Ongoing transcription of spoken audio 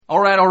All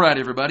right,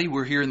 everybody.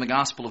 We're here in the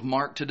Gospel of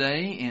Mark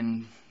today,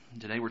 and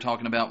today we're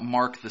talking about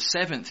Mark, the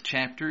 7th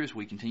chapter, as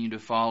we continue to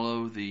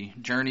follow the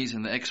journeys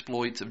and the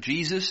exploits of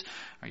Jesus.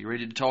 Are you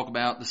ready to talk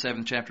about the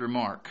 7th chapter of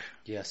Mark?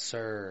 Yes,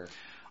 sir.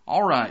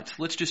 All right,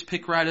 let's just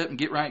pick right up and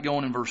get right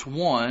going in verse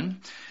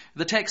 1.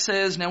 The text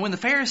says, "Now when the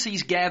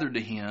Pharisees gathered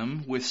to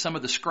him with some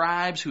of the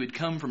scribes who had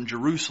come from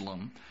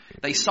Jerusalem,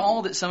 they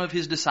saw that some of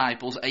his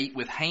disciples ate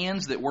with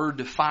hands that were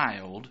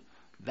defiled,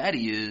 that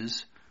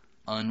is,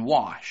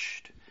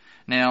 unwashed."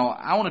 Now,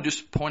 I want to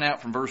just point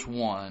out from verse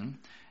 1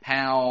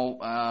 how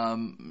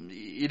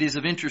it is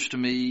of interest to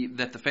me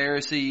that the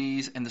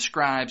Pharisees and the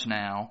scribes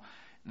now,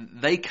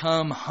 they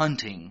come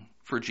hunting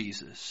for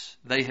Jesus.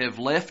 They have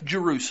left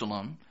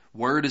Jerusalem.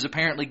 Word has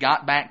apparently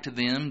got back to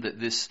them that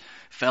this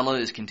fella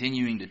is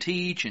continuing to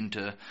teach and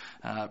to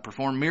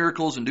perform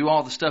miracles and do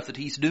all the stuff that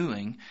he's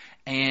doing,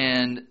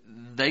 and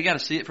they got to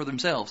see it for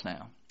themselves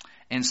now.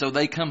 And so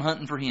they come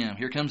hunting for him.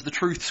 Here comes the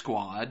truth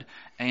squad,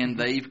 and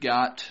they've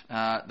got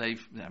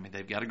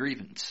a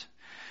grievance.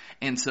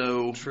 And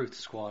so Truth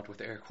squad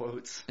with air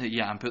quotes.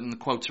 Yeah, I'm putting the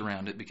quotes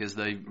around it because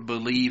they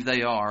believe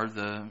they are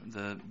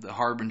the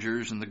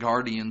harbingers and the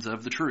guardians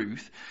of the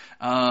truth.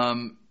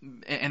 And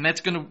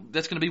that's going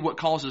to be what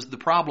causes the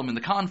problem and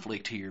the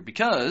conflict here,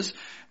 because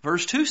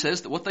verse 2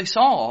 says that what they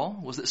saw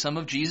was that some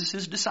of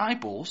Jesus'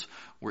 disciples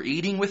were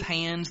eating with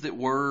hands that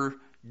were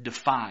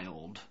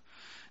defiled.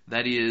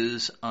 That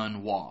is,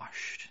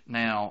 unwashed.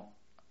 Now,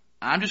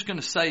 I'm just going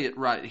to say it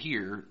right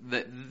here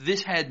that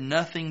this had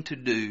nothing to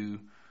do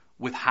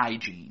with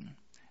hygiene.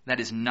 That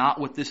is not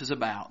what this is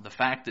about. The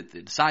fact that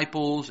the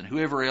disciples and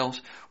whoever else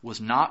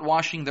was not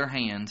washing their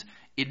hands,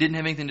 it didn't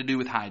have anything to do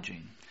with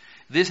hygiene.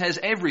 This has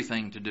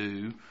everything to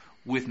do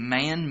with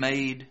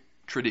man-made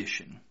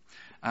tradition.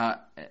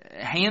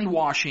 Hand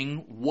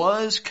washing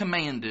was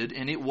commanded,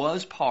 and it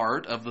was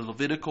part of the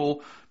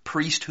Levitical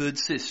priesthood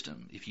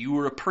system. If you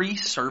were a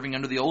priest serving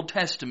under the Old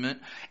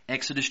Testament,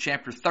 Exodus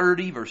chapter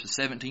 30, verses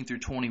 17 through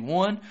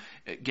 21,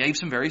 it gave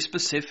some very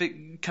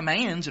specific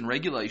commands and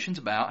regulations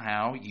about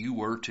how you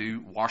were to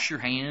wash your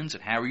hands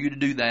and how were you to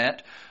do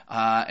that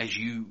as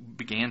you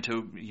began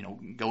to,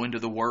 go into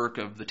the work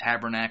of the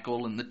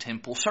tabernacle and the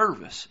temple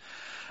service.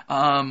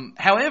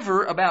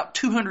 However, about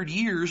 200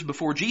 years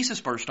before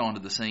Jesus burst onto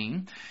the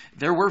scene,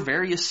 there were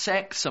various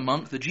sects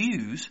among the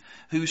Jews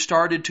who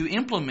started to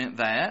implement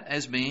that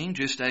as being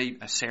just a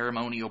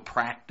ceremonial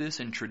practice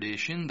and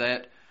tradition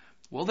that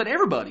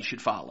everybody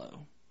should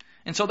follow.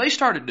 And so they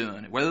started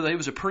doing it, whether they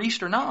was a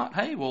priest or not.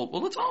 Hey, well,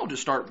 let's all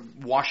just start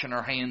washing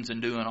our hands and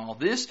doing all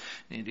this.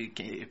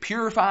 It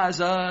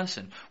purifies us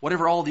and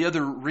whatever all the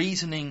other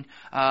reasoning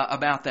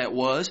about that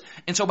was.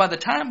 And so by the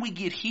time we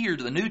get here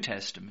to the New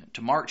Testament,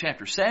 to Mark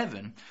chapter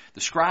 7,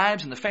 the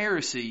scribes and the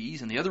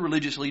Pharisees and the other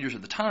religious leaders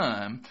of the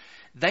time,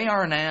 they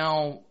are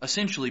now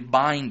essentially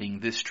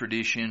binding this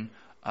tradition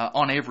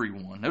on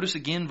everyone. Notice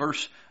again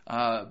verse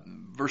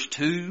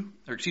 2,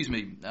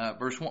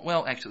 verse 1.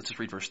 Well, actually, let's just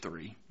read verse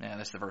 3. Yeah,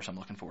 that's the verse I'm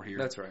looking for here.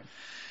 That's right.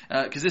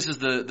 Because this is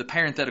the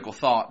parenthetical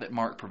thought that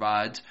Mark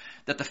provides,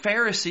 that the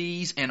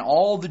Pharisees and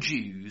all the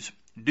Jews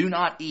do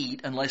not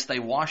eat unless they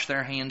wash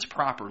their hands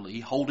properly,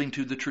 holding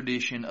to the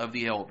tradition of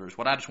the elders.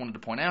 What I just wanted to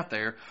point out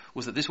there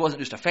was that this wasn't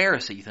just a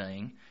Pharisee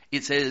thing.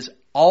 It says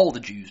all the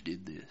Jews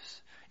did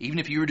this. Even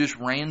if you were just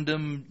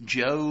random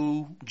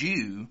Jew,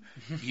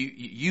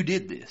 you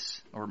did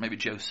this. Or maybe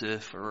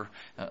Joseph, or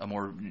a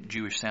more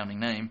Jewish-sounding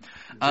name.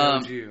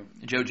 Joe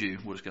Jew,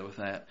 we'll just go with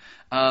that.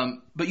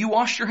 But you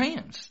washed your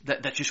hands.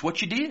 That's just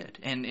what you did.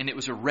 And it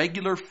was a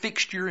regular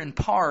fixture and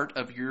part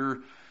of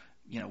your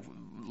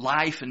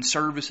life and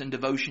service and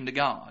devotion to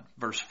God.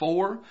 Verse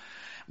 4,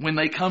 when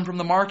they come from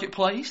the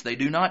marketplace, they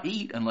do not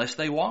eat unless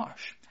they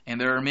wash. And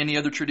there are many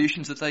other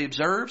traditions that they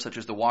observe, such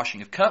as the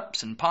washing of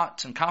cups and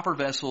pots and copper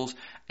vessels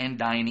and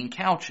dining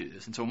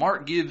couches. And so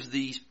Mark gives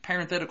these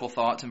parenthetical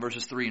thoughts in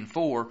verses 3 and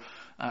 4,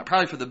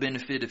 probably for the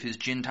benefit of his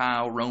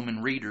Gentile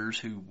Roman readers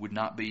who would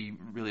not be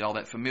really all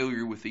that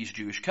familiar with these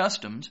Jewish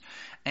customs,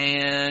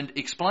 and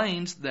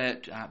explains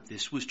that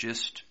this was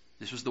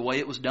the way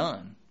it was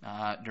done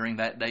during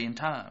that day and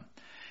time.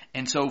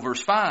 And so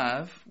verse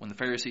 5, when the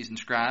Pharisees and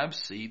scribes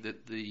see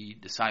that the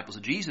disciples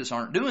of Jesus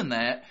aren't doing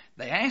that,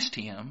 they asked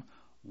him,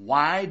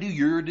 "Why do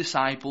your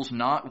disciples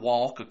not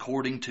walk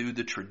according to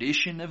the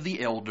tradition of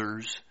the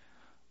elders,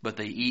 but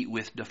they eat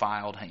with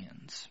defiled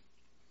hands?"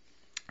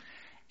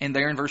 And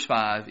there in verse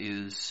 5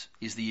 is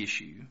the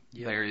issue.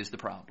 Yep. There is the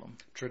problem.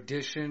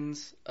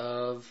 Traditions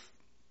of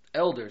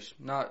elders,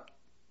 not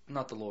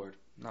the Lord,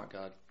 not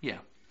God. Yeah.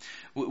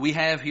 We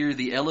have here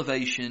the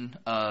elevation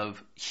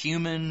of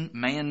human,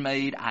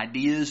 man-made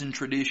ideas and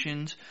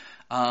traditions,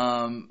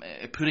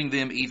 putting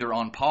them either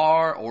on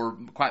par or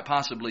quite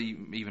possibly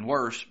even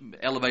worse,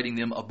 elevating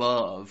them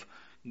above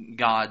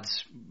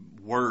God's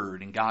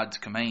word and God's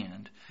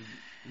command.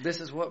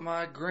 This is what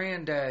my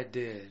granddad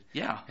did.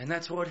 Yeah. And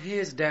that's what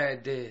his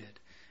dad did.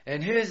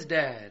 And his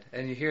dad.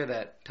 And you hear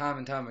that time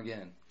and time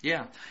again.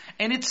 Yeah,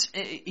 and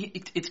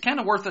it's kind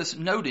of worth us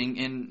noting,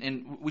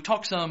 and we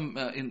talked some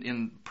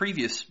in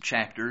previous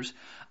chapters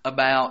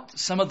about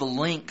some of the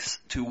lengths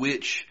to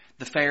which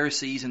the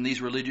Pharisees and these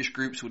religious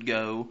groups would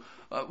go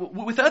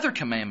with other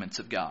commandments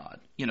of God.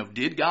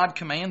 Did God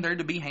command there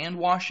to be hand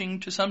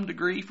washing to some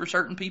degree for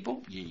certain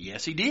people?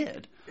 Yes, He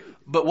did.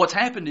 But what's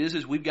happened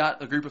is we've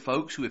got a group of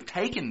folks who have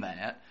taken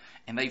that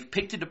and they've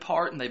picked it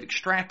apart and they've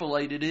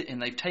extrapolated it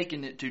and they've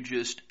taken it to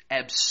just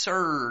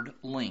absurd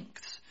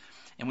lengths.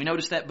 And we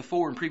noticed that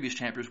before in previous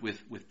chapters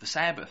with the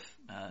Sabbath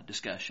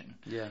discussion.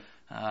 Yeah.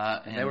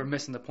 And they were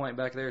missing the point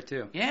back there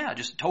too. Yeah,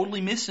 just totally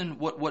missing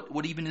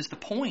what even is the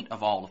point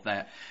of all of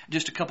that.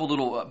 Just a couple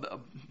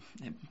little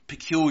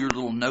peculiar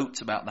little notes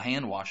about the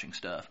hand washing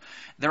stuff.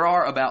 There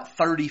are about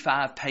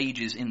 35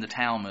 pages in the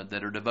Talmud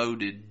that are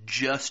devoted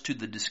just to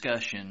the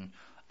discussion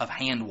of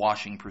hand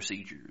washing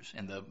procedures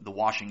and the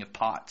washing of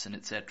pots and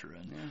etc.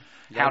 And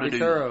how to do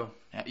thorough.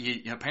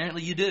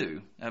 Apparently you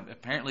do.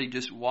 Apparently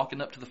just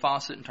walking up to the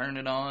faucet and turning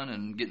it on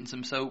and getting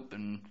some soap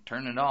and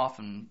turning it off,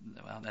 and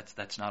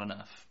that's not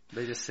enough.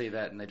 They just see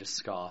that and they just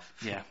scoff.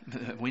 Yeah,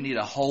 we need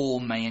a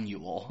whole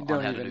manual. You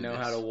don't even know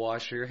how to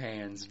wash your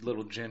hands,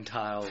 little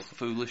Gentiles.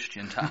 Foolish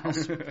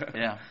Gentiles.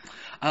 Yeah.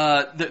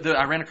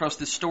 I ran across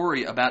this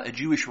story about a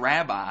Jewish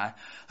rabbi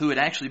who had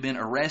actually been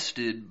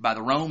arrested by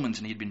the Romans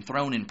and he'd been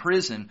thrown in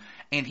prison,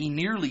 and he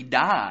nearly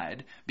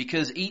died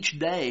because each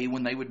day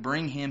when they would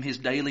bring him his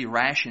daily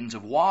rations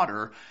of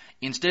water,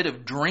 instead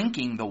of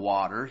drinking the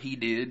water, he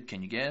did,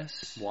 can you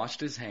guess? Washed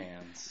his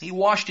hands. He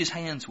washed his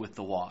hands with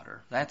the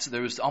water.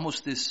 There was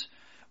almost this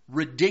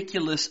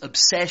ridiculous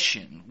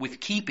obsession with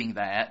keeping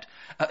that.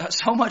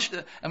 So much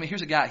that,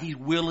 here's a guy, he's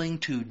willing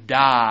to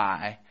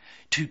die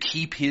to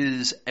keep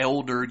his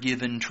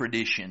elder-given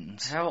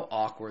traditions. How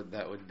awkward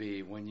that would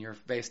be when you're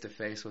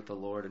face-to-face with the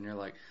Lord and you're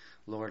like,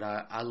 Lord,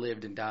 I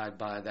lived and died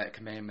by that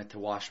commandment to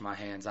wash my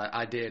hands.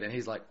 I did. And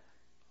he's like,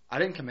 I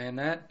didn't command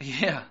that.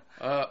 Yeah.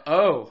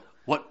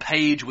 What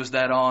page was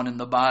that on in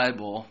the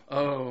Bible?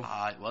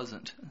 It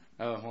wasn't.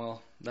 Oh,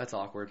 well, that's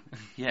awkward.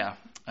 Yeah.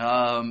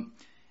 And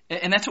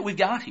that's what we've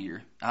got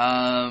here.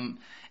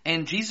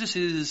 And Jesus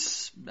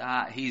is,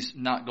 he's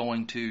not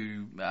going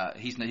to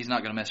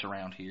mess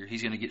around here.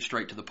 He's going to get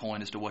straight to the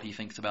point as to what he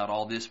thinks about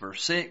all this.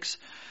 Verse 6,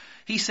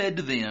 he said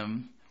to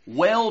them,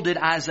 well did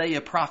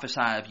Isaiah prophesy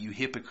of you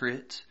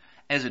hypocrites.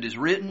 As it is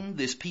written,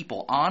 this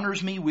people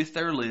honors me with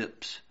their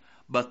lips,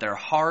 but their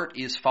heart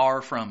is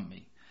far from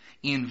me.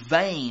 In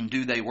vain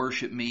do they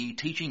worship me,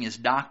 teaching as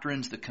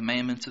doctrines the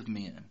commandments of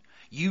men.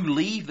 You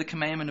leave the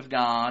commandment of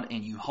God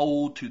and you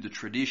hold to the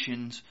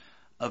traditions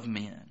of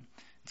men.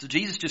 So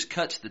Jesus just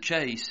cuts the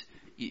chase.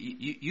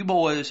 You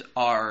boys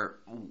are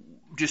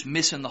just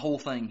missing the whole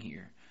thing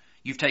here.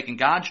 You've taken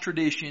God's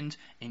traditions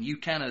and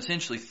you've kind of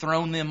essentially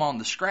thrown them on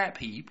the scrap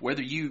heap,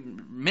 whether you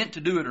meant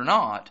to do it or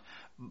not,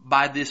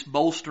 by this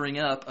bolstering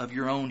up of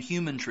your own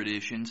human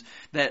traditions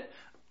that,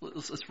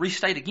 let's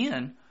restate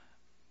again,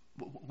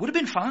 would have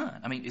been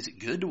fine. Is it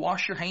good to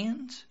wash your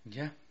hands?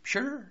 Yeah.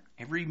 Sure.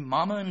 Every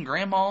mama and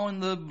grandma in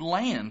the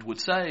land would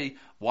say,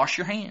 wash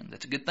your hands.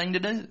 That's a good thing to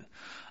do.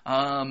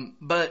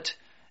 But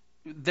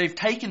they've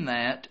taken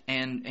that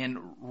and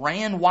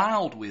ran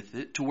wild with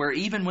it to where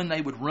even when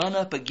they would run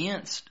up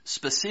against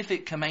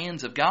specific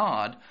commands of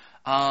God,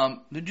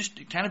 they're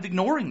just kind of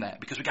ignoring that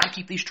because we've got to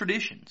keep these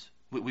traditions.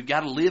 We've got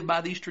to live by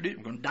these traditions.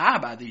 We're going to die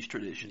by these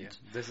traditions. Yeah,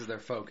 this is their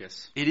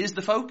focus. It is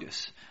the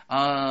focus.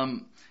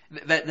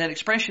 That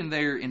expression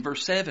there in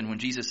verse 7 when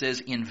Jesus says,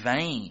 in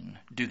vain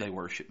do they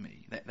worship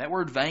me. That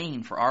word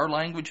vain for our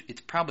language, it's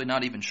probably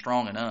not even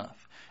strong enough.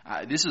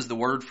 This is the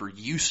word for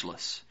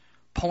useless,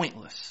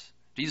 pointless.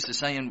 Jesus is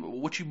saying,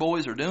 what you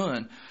boys are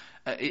doing,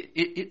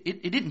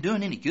 it isn't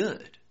doing any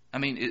good.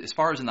 As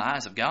far as in the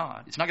eyes of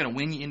God, it's not going to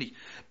win you any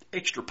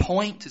extra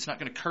points. It's not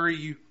going to curry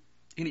you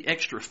any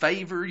extra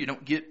favor. You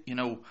don't get,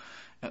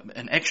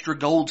 an extra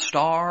gold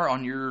star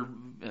on your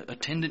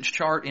attendance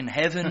chart in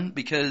heaven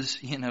because,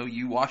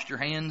 you washed your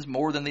hands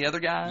more than the other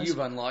guys. You've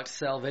unlocked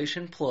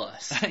Salvation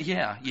Plus.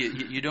 Yeah,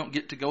 you don't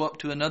get to go up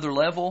to another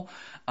level.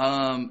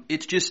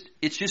 It's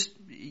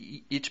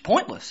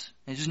pointless.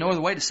 There's just no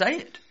other way to say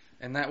it.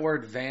 And that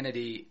word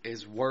vanity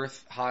is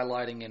worth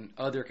highlighting in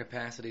other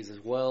capacities as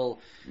well.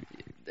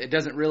 It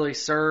doesn't really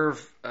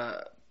serve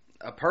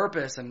a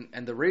purpose,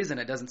 and the reason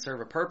it doesn't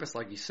serve a purpose,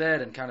 like you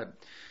said, and kind of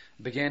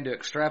began to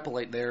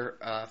extrapolate there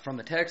from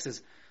the text,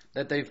 is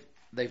that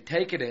they've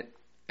taken it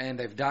and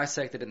they've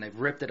dissected it and they've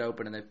ripped it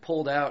open and they've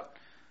pulled out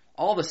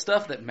all the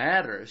stuff that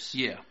matters.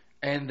 Yeah.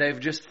 And they've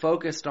just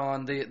focused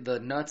on the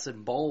nuts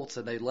and bolts,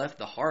 and they left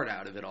the heart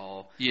out of it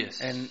all. Yes.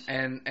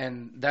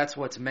 And that's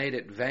what's made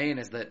it vain,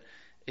 is that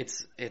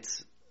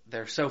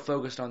they're so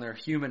focused on their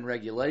human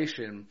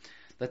regulation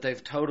that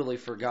they've totally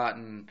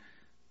forgotten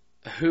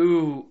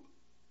who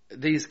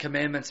these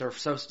commandments are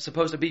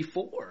supposed to be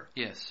for.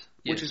 Yes.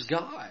 Which is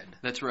God.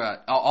 That's right.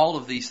 All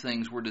of these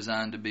things were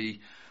designed to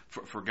be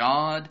for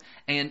God.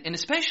 And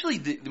especially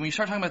when you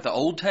start talking about the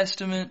Old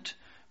Testament,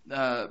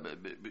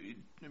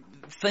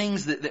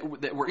 things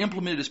that were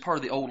implemented as part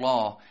of the old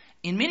law,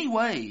 in many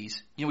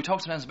ways, we talk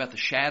sometimes about the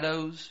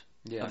shadows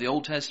of the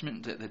Old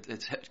Testament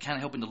that's kind of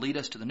helping to lead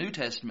us to the New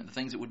Testament, the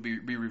things that would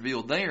be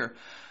revealed there.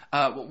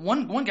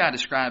 One guy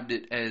described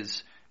it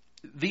as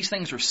these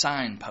things are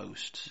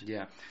signposts.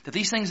 Yeah. That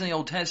these things in the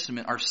Old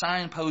Testament are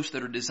signposts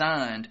that are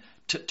designed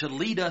to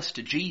lead us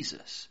to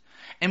Jesus.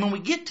 And when we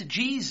get to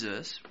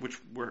Jesus, which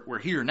we're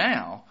here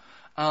now,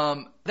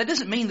 that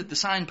doesn't mean that the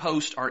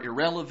signposts are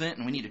irrelevant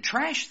and we need to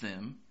trash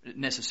them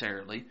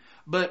necessarily,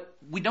 but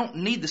we don't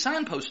need the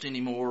signpost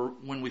anymore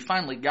when we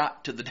finally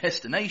got to the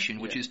destination,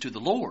 which is to the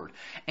Lord.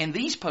 And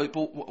these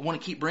people want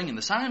to keep bringing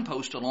the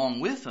signpost along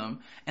with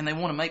them, and they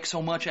want to make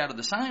so much out of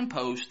the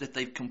signpost that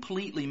they've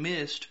completely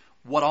missed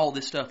what all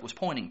this stuff was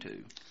pointing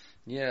to.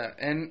 Yeah,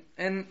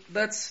 and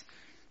that's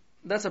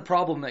a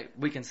problem that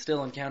we can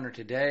still encounter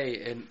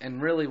today,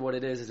 and really what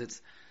it is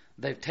it's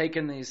they've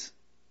taken these,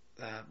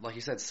 like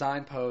you said,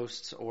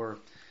 signposts, or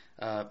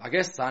I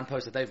guess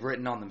signposts that they've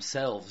written on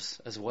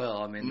themselves as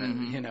well. I mean,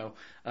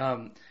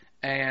 that,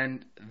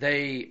 and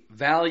they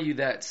value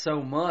that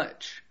so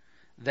much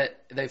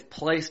that they've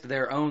placed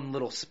their own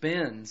little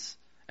spins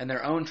and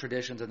their own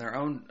traditions and their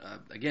own,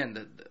 again,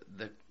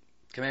 the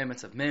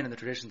commandments of men and the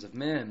traditions of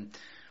men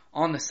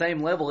on the same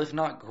level, if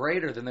not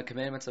greater than the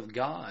commandments of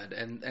God.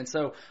 And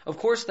so, of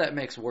course, that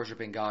makes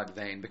worshiping God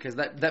vain, because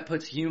that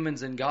puts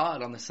humans and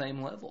God on the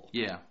same level.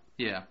 Yeah,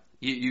 yeah.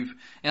 And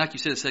like you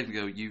said a second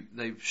ago,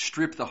 they've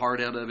stripped the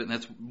heart out of it, and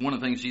that's one of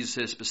the things Jesus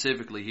says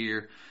specifically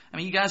here. I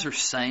mean, you guys are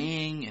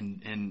saying,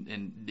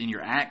 and in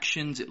your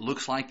actions, it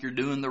looks like you're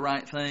doing the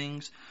right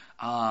things,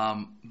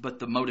 but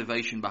the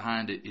motivation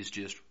behind it is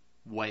just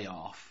way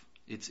off.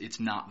 It's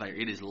not there.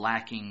 It is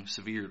lacking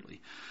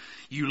severely.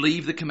 You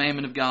leave the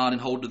commandment of God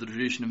and hold to the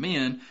tradition of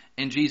men,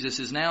 and Jesus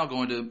is now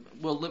going to,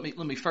 well, let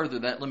me further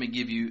that. Let me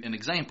give you an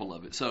example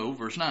of it. So,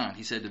 verse 9,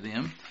 he said to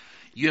them,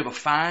 "You have a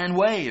fine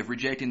way of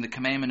rejecting the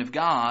commandment of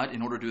God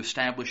in order to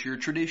establish your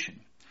tradition.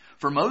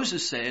 For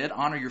Moses said,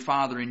 'Honor your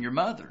father and your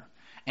mother,'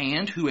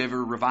 and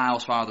whoever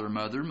reviles father or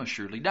mother must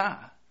surely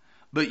die.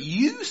 But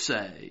you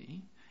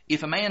say,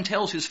 'If a man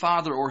tells his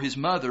father or his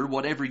mother,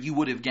 whatever you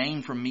would have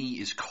gained from me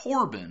is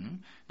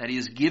Corban,' that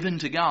is, given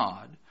to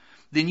God,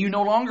 then you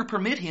no longer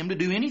permit him to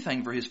do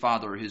anything for his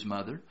father or his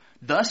mother,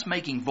 thus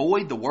making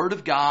void the word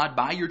of God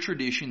by your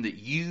tradition that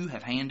you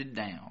have handed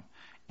down.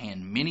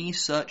 And many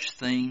such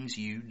things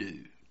you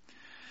do."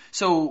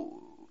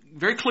 So,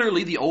 very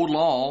clearly, the old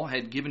law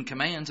had given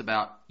commands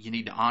about you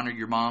need to honor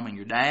your mom and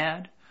your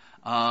dad,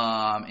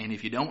 and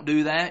if you don't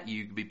do that,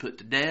 you can be put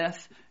to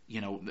death.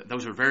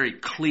 Those are very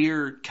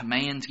clear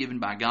commands given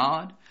by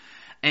God.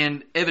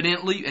 And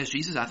evidently, as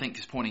Jesus, I think,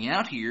 is pointing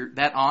out here,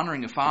 that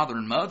honoring of father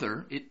and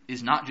mother, it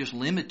is not just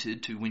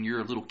limited to when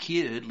you're a little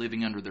kid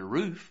living under their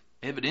roof.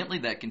 Evidently,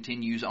 that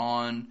continues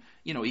on,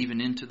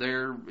 even into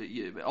their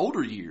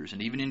older years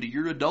and even into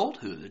your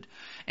adulthood.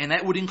 And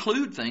that would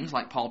include things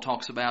like Paul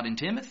talks about in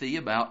Timothy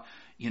about,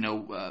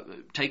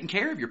 taking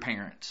care of your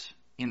parents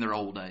in their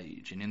old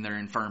age and in their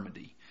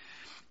infirmity.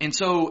 And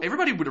so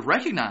everybody would have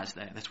recognized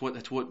that. That's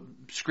what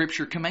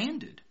Scripture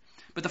commanded.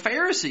 But the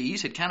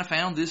Pharisees had kind of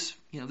found this,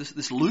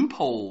 this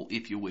loophole,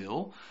 if you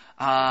will,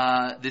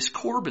 this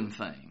Corban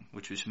thing,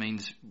 which just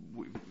means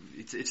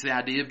it's the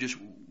idea of just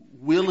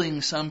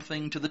willing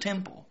something to the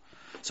temple.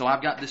 So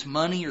I've got this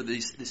money or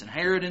this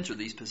inheritance or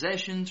these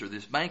possessions or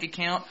this bank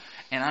account,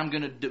 and I'm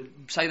going to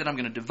say that I'm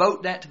going to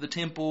devote that to the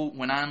temple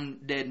when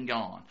I'm dead and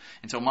gone.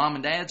 And so mom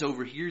and dad's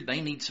over here,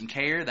 they need some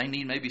care. They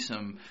need maybe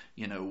some,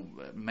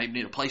 maybe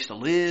need a place to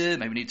live,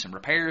 maybe need some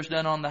repairs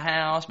done on the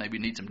house, maybe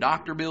need some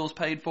doctor bills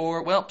paid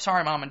for. Well,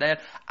 sorry, mom and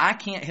dad, I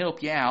can't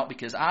help you out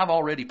because I've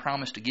already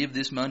promised to give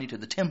this money to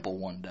the temple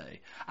one day.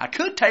 I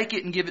could take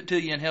it and give it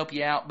to you and help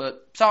you out,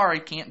 but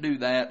sorry, can't do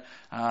that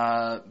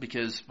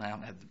because,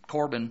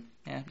 Corban.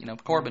 Yeah,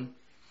 Corban.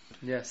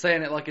 Yeah,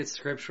 saying it like it's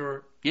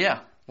scripture.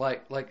 Yeah.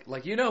 Like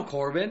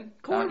Corban.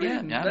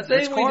 Corban. Yeah, that's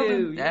it's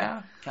Corban. We do.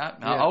 Yeah.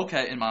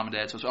 Okay. And mom and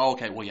dad says,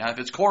 okay, well, yeah, if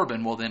it's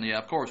Corban, well, then, yeah,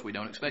 of course, we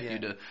don't expect you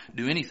to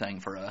do anything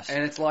for us.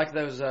 And it's like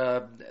those,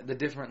 the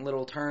different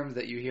little terms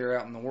that you hear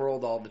out in the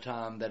world all the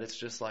time that it's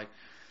just like,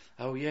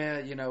 oh,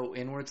 yeah,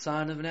 inward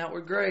sign of an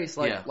outward grace.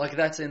 Like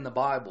that's in the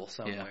Bible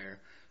somewhere.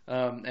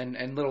 Yeah.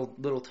 And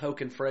little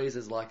token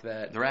phrases like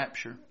that. The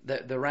rapture.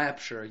 The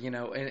rapture,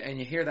 and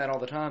you hear that all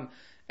the time,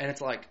 and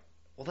it's like,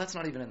 well, that's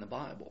not even in the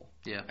Bible.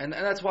 Yeah. And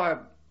that's why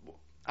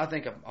I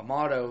think a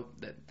motto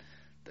that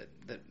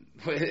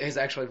is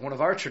actually one of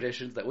our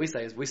traditions that we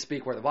say is we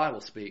speak where the Bible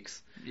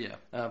speaks. Yeah.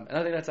 And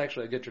I think that's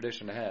actually a good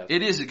tradition to have.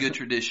 It is a good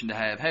tradition to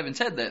have. Having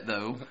said that,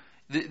 though,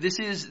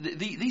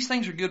 these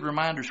things are good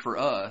reminders for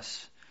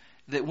us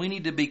that we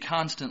need to be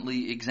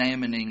constantly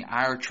examining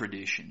our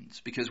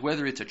traditions, because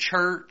whether it's a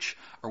church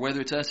or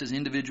whether it's us as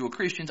individual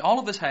Christians, all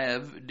of us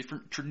have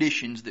different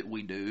traditions that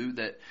we do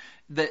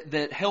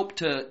that help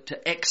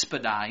to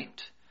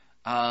expedite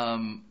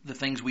the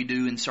things we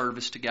do in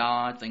service to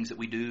God, things that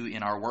we do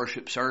in our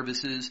worship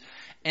services.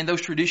 And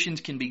those traditions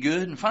can be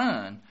good and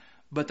fine,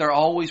 but they're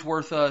always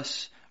worth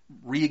us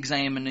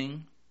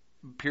re-examining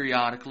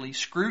periodically,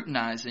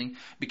 scrutinizing,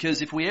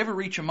 because if we ever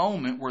reach a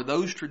moment where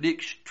those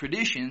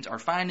traditions are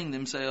finding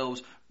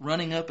themselves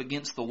running up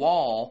against the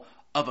wall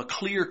of a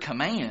clear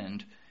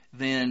command,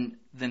 then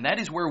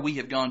that is where we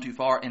have gone too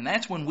far, and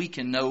that's when we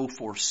can know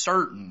for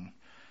certain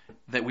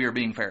that we are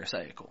being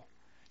pharisaical.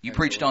 You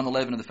preached on the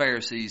leaven of the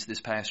Pharisees this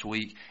past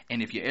week,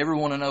 and if you ever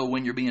want to know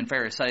when you're being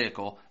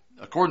Pharisaical,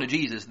 according to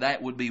Jesus,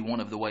 that would be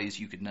one of the ways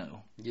you could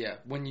know. Yeah,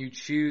 when you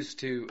choose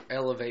to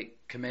elevate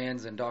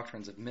commands and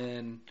doctrines of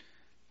men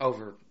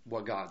over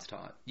what God's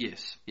taught.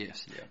 Yes. Yeah.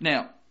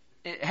 Now,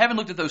 having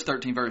looked at those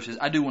 13 verses,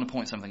 I do want to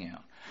point something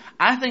out.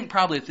 I think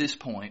probably at this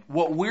point,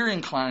 what we're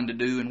inclined to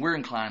do and we're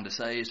inclined to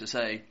say is to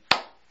say,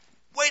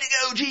 way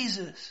to go,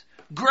 Jesus.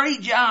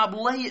 Great job.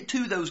 Lay it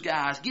to those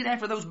guys. Get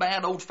after those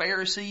bad old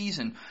Pharisees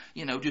and,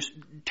 just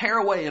tear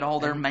away at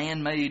all their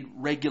man-made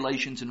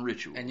regulations and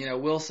rituals.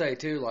 And, we'll say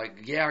too,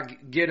 like, yeah,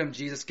 get them,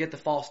 Jesus. Get the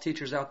false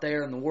teachers out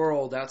there in the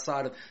world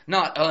outside of,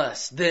 not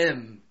us,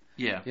 them.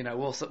 Yeah.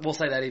 We'll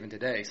say that even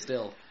today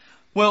still.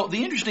 Well,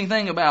 the interesting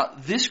thing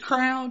about this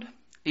crowd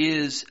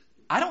is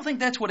I don't think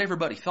that's what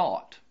everybody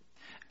thought.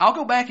 I'll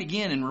go back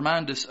again and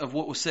remind us of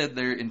what was said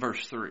there in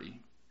verse 3.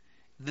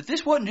 That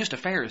this wasn't just a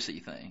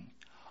Pharisee thing.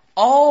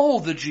 All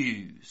the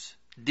Jews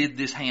did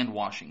this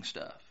hand-washing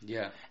stuff.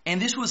 Yeah.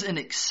 And this was an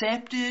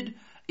accepted,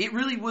 it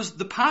really was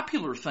the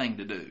popular thing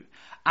to do.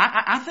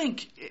 I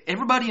think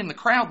everybody in the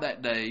crowd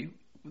that day,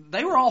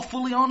 they were all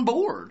fully on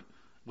board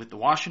with the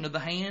washing of the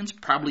hands,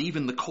 probably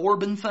even the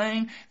Corban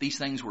thing. These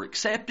things were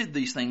accepted.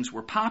 These things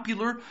were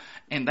popular.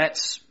 And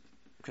that's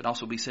could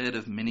also be said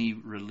of many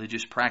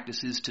religious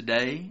practices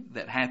today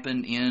that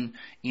happen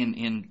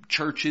in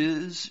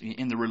churches,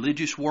 in the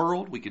religious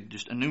world. We could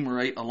just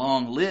enumerate a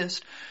long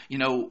list. I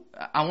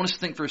want us to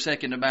think for a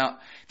second about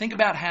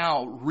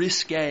how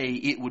risque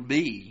it would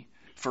be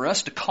for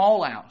us to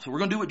call out. So we're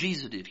going to do what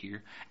Jesus did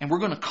here, and we're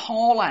going to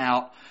call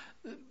out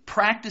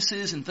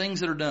practices and things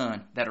that are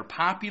done that are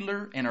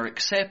popular and are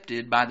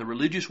accepted by the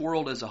religious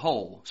world as a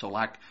whole. So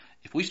like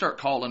if we start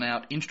calling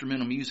out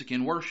instrumental music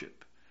in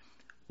worship,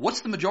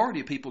 what's the majority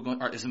of people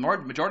going? Is the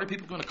majority of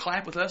people going to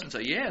clap with us and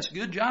say, "Yes,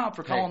 good job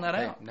for calling that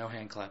out"? No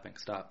hand clapping.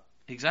 Stop.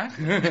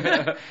 Exactly.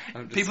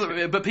 People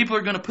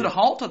are going to put a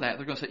halt to that.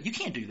 They're going to say, "You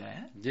can't do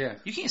that. Yeah,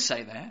 you can't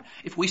say that."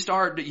 If we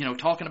start,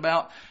 talking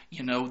about,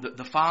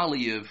 the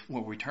folly of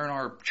we turn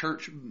our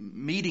church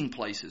meeting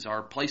places,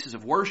 our places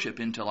of worship,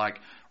 into like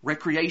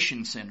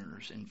recreation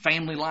centers and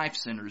family life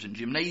centers and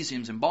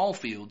gymnasiums and ball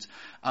fields,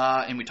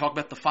 and we talk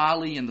about the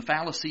folly and the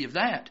fallacy of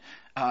that.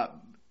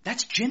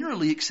 That's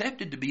generally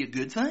accepted to be a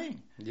good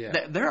thing.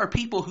 Yeah. There are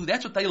people who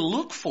that's what they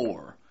look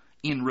for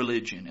in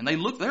religion. And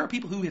there are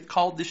people who have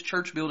called this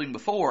church building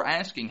before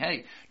asking,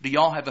 "Hey, do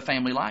y'all have a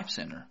family life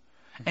center?"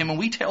 And when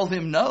we tell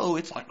them no,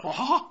 it's like,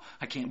 "Oh,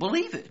 I can't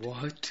believe it."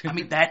 What? I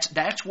mean,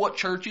 that's what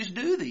churches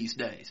do these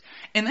days.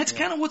 And that's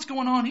kind of what's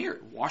going on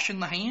here. Washing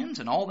the hands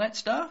and all that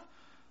stuff.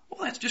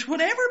 Well, that's just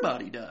what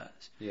everybody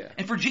does. Yeah.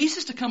 And for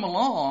Jesus to come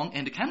along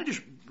and to kind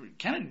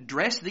of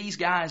dress these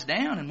guys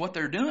down and what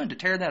they're doing to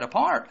tear that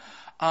apart,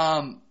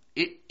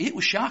 it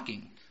was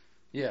shocking.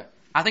 Yeah.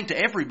 I think to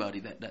everybody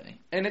that day.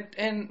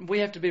 And we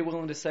have to be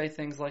willing to say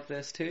things like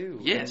this too.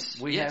 Yes.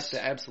 And we have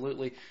to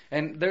absolutely.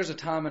 And there's a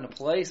time and a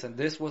place, and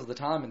this was the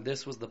time and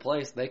this was the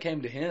place. They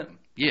came to Him.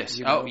 Yes.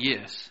 Oh,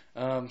 yes.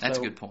 That's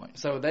a good point.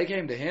 So they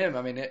came to Him.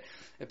 I mean,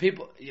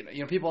 people,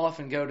 people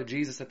often go to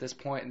Jesus at this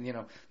point,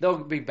 and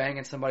they'll be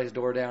banging somebody's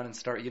door down and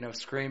start,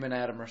 screaming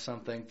at them or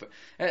something.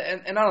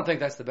 And I don't think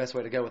that's the best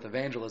way to go with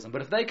evangelism.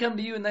 But if they come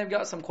to you and they've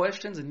got some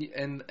questions,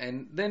 and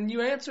then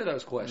you answer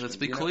those questions. Let's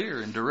be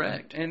clear and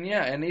direct. And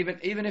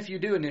even if you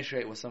do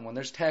initiate with someone,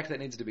 there's tact that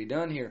needs to be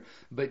done here.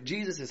 But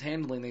Jesus is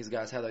handling these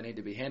guys how they need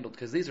to be handled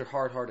because these are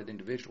hard-hearted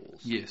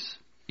individuals. Yes.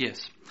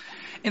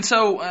 And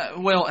so,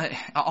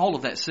 all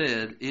of that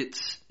said,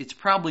 it's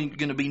probably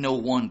going to be no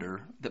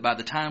wonder that by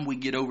the time we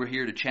get over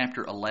here to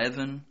chapter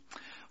 11,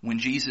 when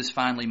Jesus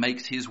finally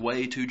makes his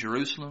way to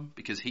Jerusalem,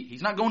 because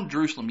he's not going to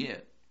Jerusalem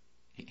yet.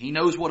 He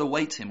knows what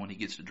awaits him when he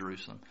gets to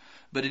Jerusalem.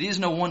 But it is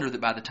no wonder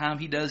that by the time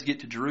he does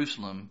get to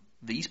Jerusalem,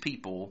 these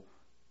people,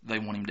 they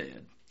want him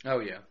dead. Oh,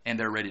 yeah. And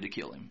they're ready to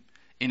kill him.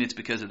 And it's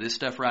because of this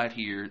stuff right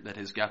here that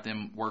has got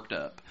them worked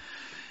up.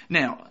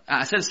 Now,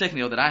 I said a second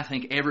ago that I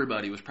think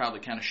everybody was probably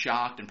kind of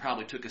shocked and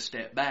probably took a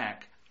step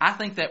back. I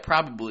think that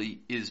probably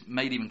is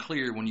made even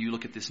clearer when you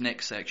look at this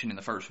next section in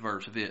the first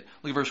verse of it.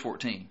 Look at verse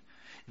 14.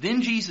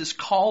 Then Jesus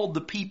called the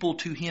people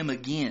to him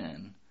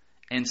again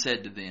and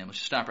said to them, let's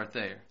just stop right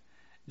there.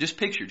 Just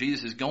picture,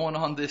 Jesus is going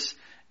on this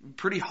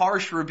pretty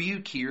harsh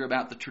rebuke here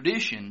about the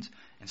traditions,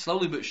 and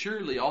slowly but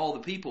surely all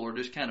the people are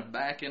just kind of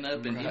backing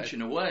up and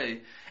inching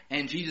away.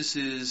 And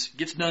Jesus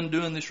gets done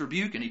doing this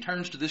rebuke, and he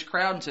turns to this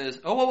crowd and says,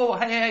 "Oh,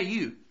 hey,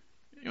 you.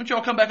 Why don't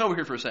y'all come back over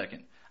here for a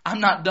second?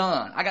 I'm not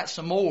done. I got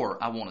some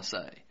more I want to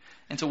say."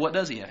 And so what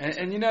does he have to say?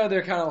 And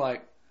they're kind of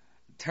like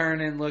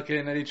turning,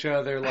 looking at each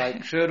other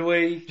like, should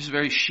we? Just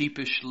very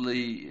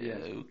sheepishly,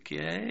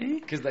 okay.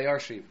 Because they are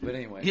sheep, but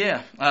anyway.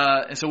 Yeah.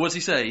 And so what's he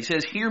say? He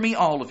says, "Hear me,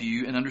 all of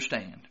you, and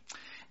understand.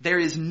 There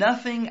is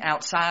nothing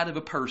outside of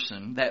a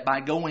person that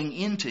by going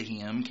into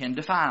him can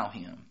defile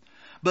him.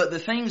 But the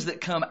things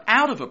that come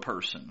out of a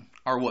person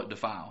are what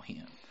defile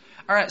him."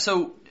 All right,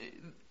 so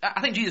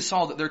I think Jesus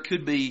saw that there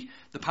could be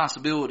the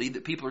possibility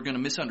that people are going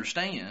to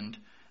misunderstand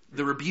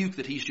the rebuke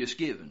that he's just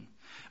given.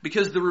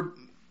 Because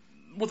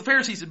what the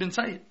Pharisees had been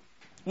saying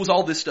was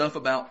all this stuff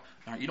about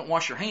All right, you don't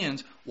wash your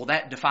hands, well,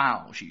 that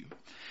defiles you.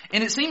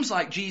 And it seems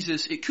like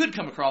Jesus, it could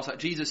come across like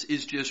Jesus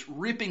is just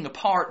ripping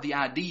apart the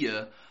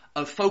idea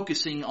of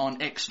focusing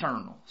on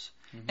externals.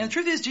 Mm-hmm. And the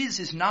truth is, Jesus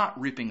is not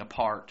ripping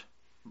apart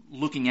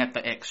looking at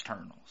the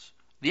externals.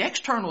 The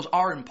externals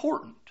are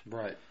important.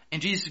 Right.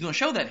 And Jesus is going to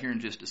show that here in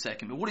just a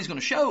second. But what he's going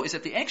to show is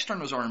that the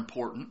externals are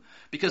important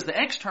because the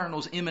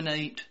externals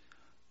emanate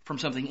from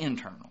something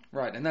internal.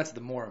 Right, and that's the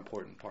more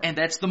important part. And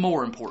that's the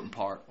more important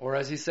part. Or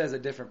as he says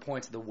at different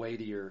points, the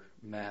weightier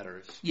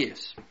matters.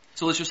 Yes.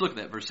 So let's just look at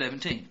that, verse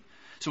 17.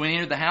 So when he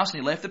entered the house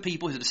and he left the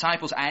people, his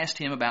disciples asked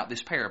him about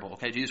this parable.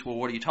 Okay, Jesus, well,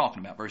 what are you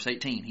talking about? Verse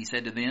 18, he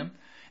said to them,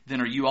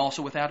 then are you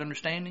also without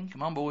understanding?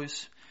 Come on,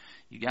 boys.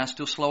 You guys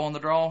still slow on the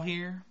draw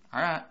here?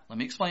 All right, let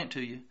me explain it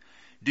to you.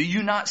 Do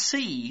you not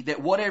see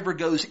that whatever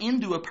goes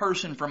into a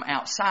person from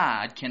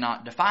outside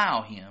cannot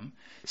defile him,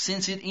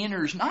 since it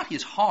enters not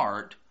his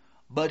heart,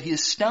 but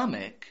his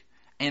stomach,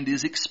 and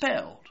is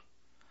expelled?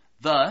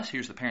 Thus,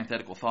 here's the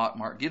parenthetical thought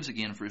Mark gives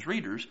again for his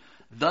readers,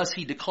 thus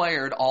he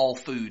declared all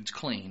foods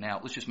clean. Now,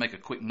 let's just make a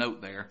quick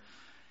note there.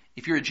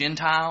 If you're a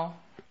Gentile,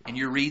 and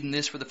you're reading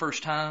this for the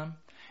first time,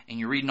 and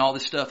you're reading all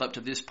this stuff up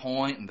to this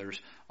point, and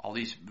there's all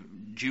these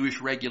Jewish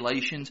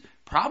regulations,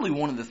 probably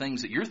one of the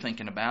things that you're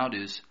thinking about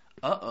is,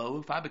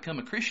 if I become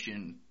a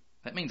Christian,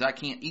 that means I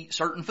can't eat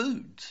certain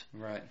foods.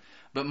 Right.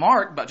 But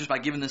Mark, just by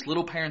giving this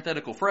little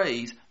parenthetical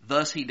phrase,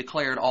 thus he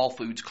declared all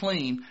foods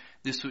clean,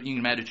 this, you can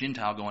imagine a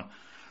Gentile going,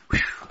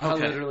 okay. I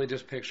literally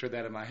just pictured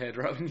that in my head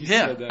right when you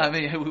said that. I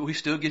mean, we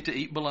still get to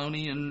eat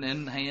bologna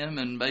and ham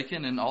and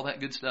bacon and all that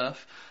good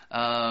stuff,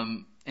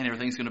 and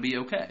everything's going to be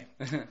okay.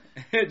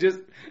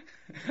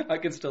 I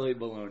can still eat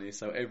bologna,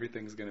 so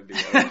everything's going to be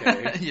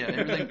okay. Yeah,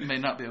 everything may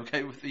not be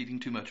okay with eating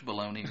too much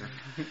bologna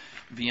or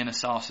Vienna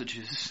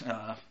sausages.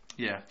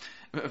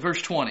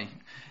 Verse 20.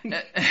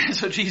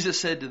 So Jesus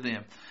said to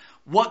them,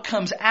 what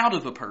comes out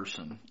of a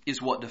person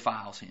is what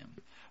defiles him.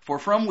 For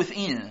from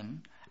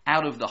within,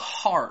 out of the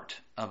heart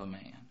of a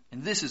man.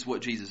 And this is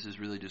what Jesus is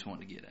really just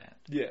wanting to get at.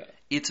 Yeah.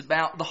 It's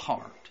about the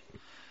heart.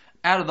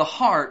 Out of the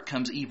heart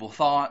comes evil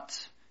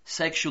thoughts,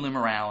 sexual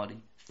immorality,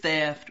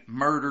 theft,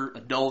 murder,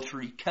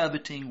 adultery,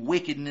 coveting,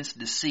 wickedness,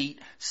 deceit,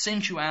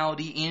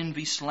 sensuality,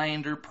 envy,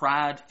 slander,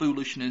 pride,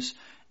 foolishness,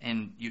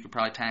 and you could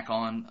probably tack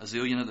on a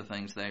zillion other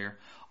things there.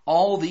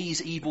 All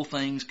these evil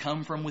things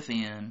come from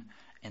within,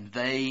 and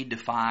they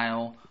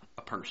defile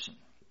a person.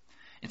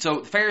 And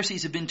so the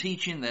Pharisees have been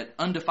teaching that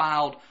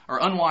undefiled or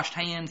unwashed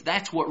hands,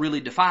 that's what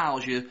really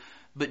defiles you.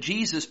 But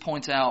Jesus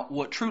points out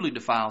what truly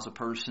defiles a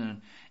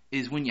person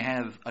is when you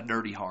have a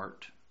dirty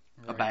heart,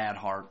 a bad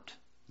heart.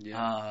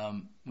 Yeah.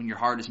 When your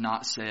heart is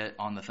not set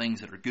on the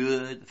things that are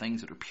good, the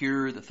things that are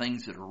pure, the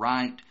things that are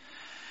right.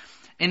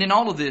 And in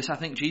all of this, I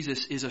think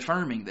Jesus is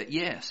affirming that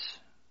yes,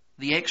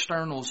 the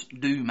externals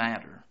do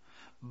matter.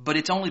 But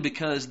it's only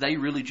because they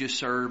really just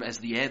serve as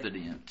the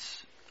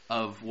evidence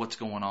of what's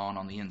going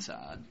on the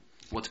inside,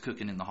 what's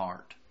cooking in the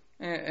heart.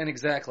 And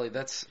exactly,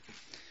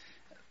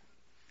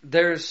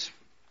 there's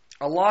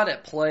a lot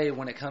at play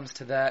when it comes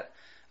to that.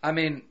 I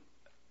mean,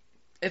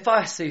 if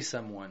I see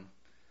someone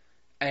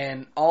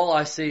and all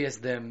I see is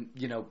them,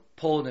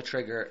 pulling the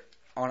trigger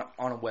on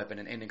a weapon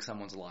and ending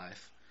someone's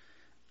life,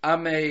 I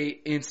may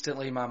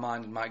instantly, my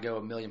mind might go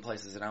a million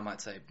places and I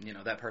might say,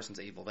 that person's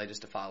evil. They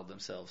just defiled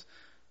themselves.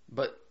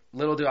 But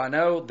little do I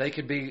know, they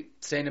could be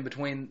standing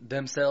between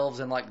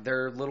themselves and like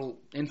their little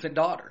infant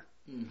daughter,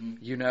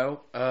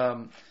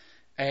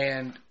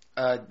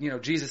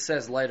 Jesus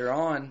says later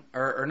on,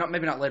 or not,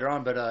 maybe not later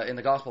on, but in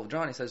the Gospel of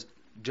John, he says,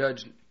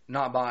 judge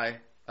not by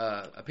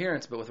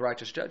appearance, but with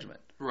righteous judgment.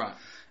 Right.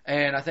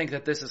 And I think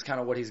that this is kind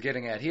of what he's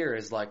getting at here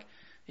is like,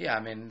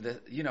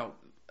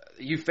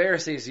 you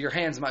Pharisees, your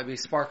hands might be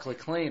sparkly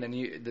clean, and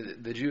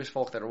the Jewish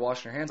folk that are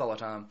washing their hands all the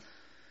time,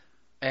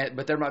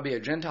 but there might be a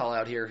Gentile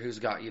out here who's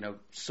got,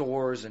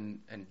 sores and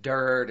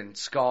dirt and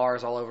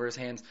scars all over his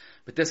hands,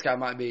 but this guy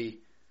might be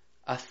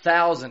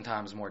 1,000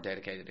 times more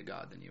dedicated to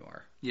God than you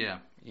are. Yeah.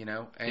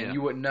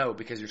 You wouldn't know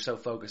because you're so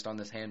focused on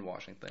this hand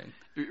washing thing.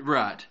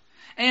 Right.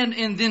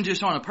 And then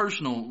just on a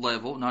personal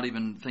level, not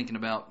even thinking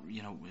about,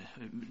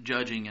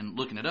 judging and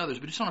looking at others,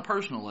 but just on a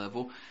personal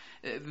level,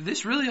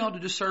 this really ought to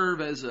just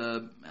serve as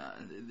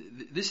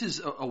this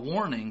is a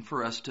warning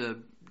for us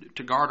to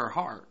guard our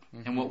heart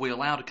and what we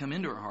allow to come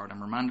into our heart.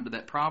 I'm reminded of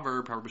that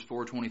proverb, Proverbs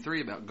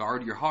 4:23, about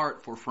guard your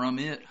heart, for from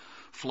it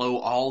flow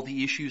all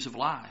the issues of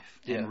life.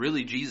 Yeah. And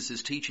really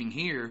Jesus' teaching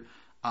here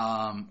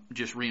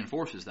just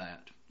reinforces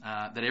that.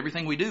 That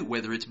everything we do,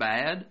 whether it's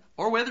bad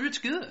or whether it's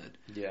good,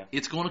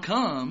 it's going to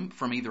come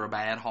from either a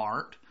bad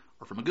heart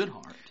or from a good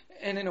heart.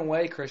 And in a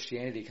way,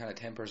 Christianity kind of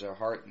tempers our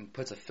heart and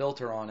puts a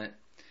filter on it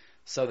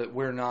so that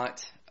we're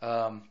not,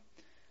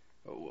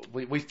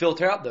 we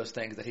filter out those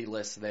things that he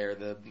lists there,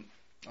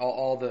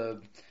 all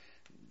the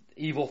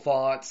evil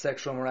thoughts,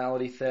 sexual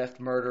immorality, theft,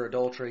 murder,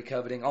 adultery,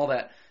 coveting, all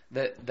that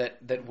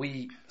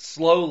we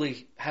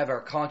slowly have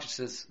our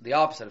consciences, the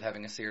opposite of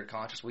having a seared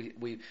conscience.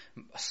 We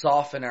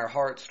soften our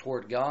hearts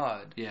toward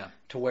God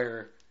to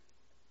where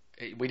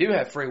we do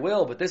have free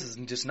will, but this is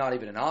just not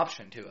even an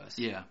option to us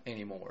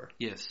anymore.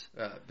 Yes.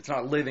 It's not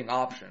a living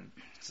option.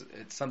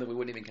 It's something we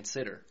wouldn't even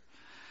consider.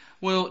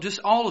 Well, just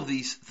all of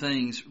these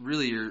things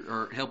really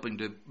are helping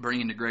to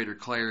bring into greater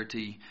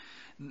clarity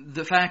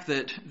the fact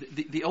that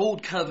the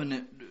old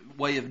covenant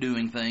way of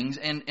doing things,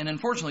 and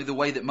unfortunately the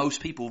way that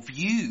most people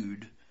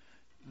viewed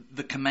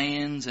the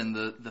commands and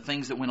the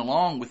things that went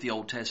along with the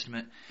Old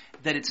Testament,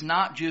 that it's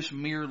not just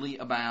merely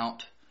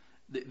about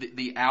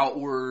the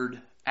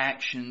outward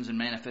actions and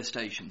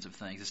manifestations of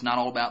things. It's not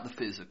all about the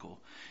physical.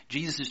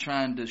 Jesus is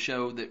trying to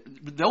show that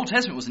the Old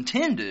Testament was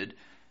intended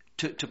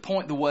to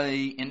point the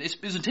way, and it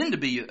was intended to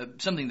be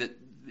something that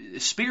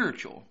is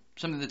spiritual,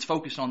 something that's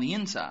focused on the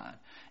inside.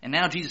 And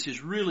now Jesus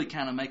is really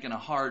kind of making a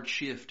hard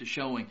shift to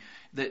showing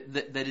that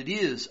it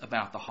is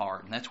about the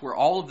heart. And that's where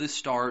all of this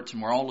starts,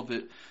 and where all of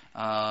it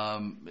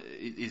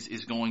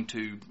is going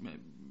to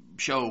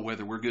show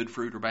whether we're good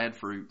fruit or bad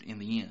fruit in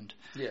the end.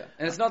 Yeah,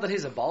 and it's not that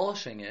he's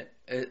abolishing it.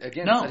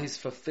 Again, no, it's that he's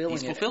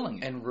fulfilling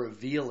it and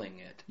revealing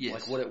it, yes,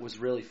 like what it was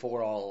really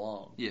for all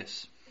along.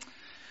 Yes.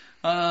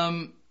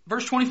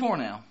 Verse 24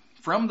 now.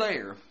 From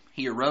there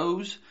he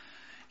arose,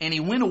 and he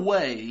went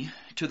away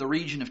to the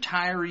region of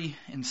Tyre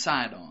and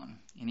Sidon.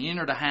 And he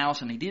entered a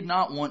house, and he did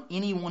not want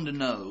anyone to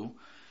know,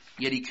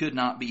 yet he could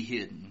not be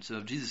hidden.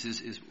 So Jesus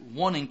is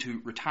wanting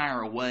to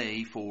retire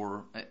away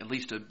for at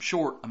least a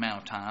short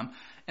amount of time.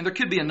 And there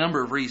could be a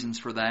number of reasons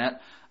for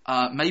that.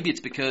 Maybe it's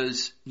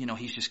because,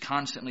 he's just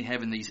constantly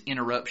having these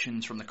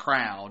interruptions from the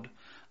crowd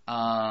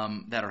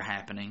that are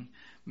happening.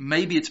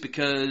 Maybe it's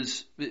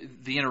because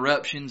the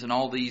interruptions and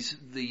all these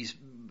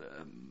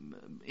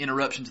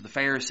interruptions of the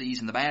Pharisees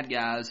and the bad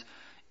guys,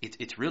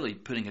 it's really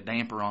putting a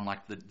damper on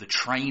like the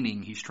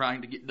training he's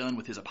trying to get done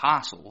with his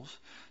apostles.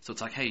 So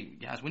it's like, hey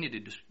guys, we need to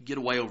just get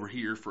away over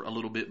here for a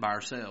little bit by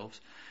ourselves.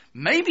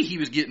 Maybe he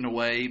was getting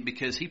away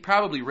because he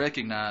probably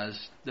recognized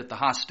that the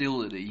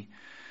hostility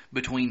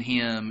between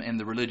him and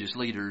the religious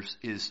leaders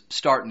is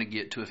starting to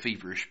get to a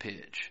feverish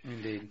pitch.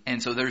 Indeed.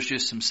 And so there's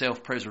just some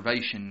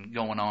self-preservation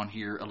going on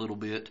here a little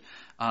bit,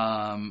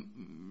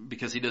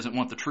 because he doesn't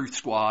want the truth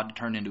squad to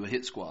turn into a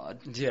hit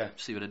squad. Yeah.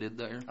 See what I did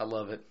there? I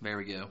love it. There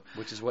we go.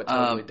 Which is what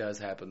totally does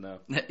happen, though.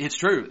 It's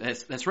true.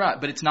 That's right.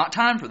 But it's not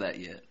time for that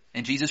yet.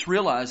 And Jesus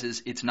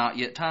realizes it's not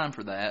yet time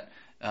for that.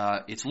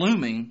 It's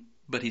looming,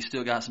 but he's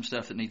still got some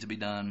stuff that needs to be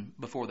done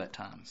before that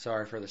time.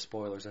 Sorry for the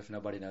spoilers if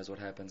nobody knows what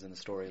happens in the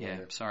story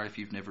later. Sorry if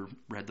you've never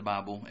read the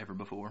Bible ever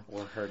before.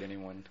 Or heard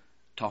anyone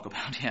talk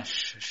about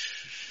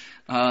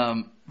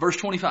it. Verse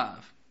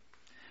 25.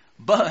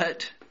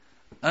 But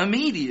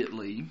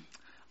immediately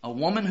a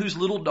woman whose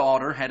little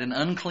daughter had an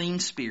unclean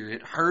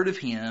spirit heard of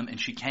him, and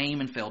she came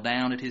and fell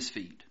down at his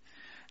feet.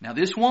 Now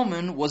this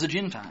woman was a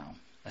Gentile,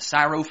 a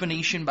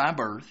Syrophoenician by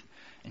birth,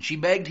 and she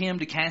begged him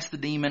to cast the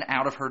demon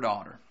out of her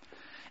daughter.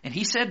 And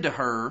he said to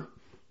her,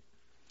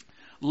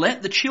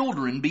 "Let the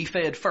children be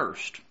fed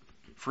first,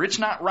 for it's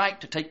not right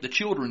to take the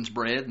children's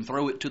bread and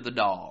throw it to the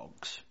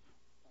dogs."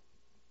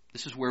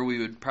 This is where we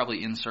would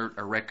probably insert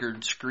a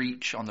record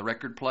screech on the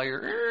record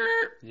player.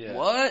 Yeah.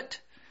 What?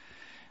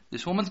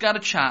 This woman's got a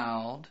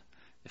child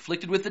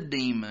afflicted with a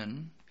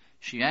demon.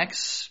 She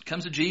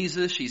comes to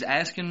Jesus. She's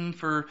asking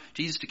for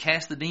Jesus to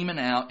cast the demon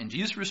out. And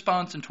Jesus'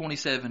 response in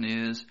 27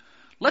 is,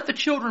 "Let the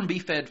children be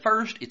fed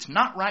first. It's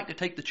not right to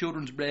take the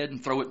children's bread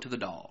and throw it to the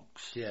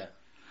dogs." Yeah.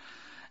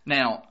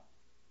 Now,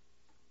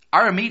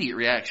 our immediate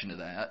reaction to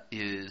that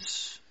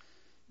is,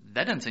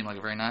 that doesn't seem like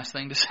a very nice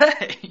thing to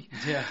say.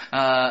 Yeah.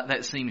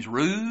 That seems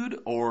rude,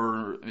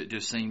 or it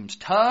just seems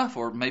tough,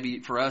 or maybe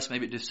for us,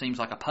 maybe it just seems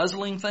like a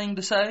puzzling thing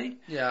to say.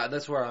 Yeah,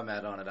 that's where I'm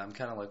at on it. I'm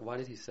kind of like, why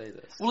did he say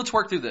this? Well, let's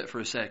work through that for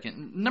a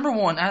second. Number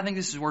one, I think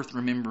this is worth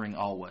remembering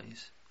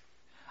always.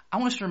 I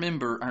want us to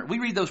remember, we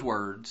read those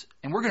words,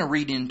 and we're going to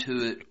read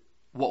into it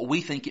what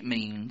we think it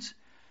means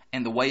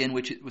and the way in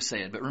which it was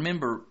said. But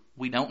remember,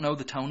 we don't know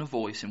the tone of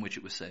voice in which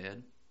it was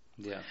said.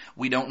 Yeah.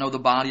 We don't know the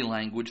body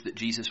language that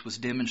Jesus was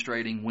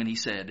demonstrating when he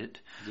said it.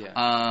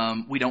 Yeah.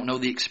 We don't know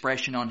the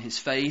expression on his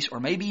face,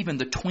 or maybe even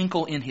the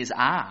twinkle in his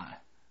eye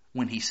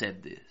when he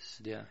said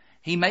this. Yeah.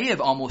 He may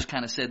have almost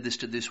kind of said this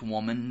to this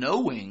woman,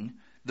 knowing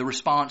the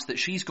response that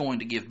she's going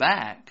to give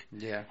back.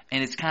 Yeah.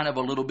 And it's kind of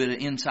a little bit of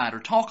insider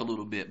talk a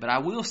little bit. But I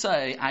will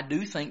say, I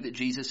do think that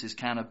Jesus is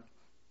kind of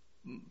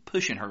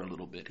pushing her a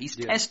little bit. He's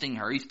testing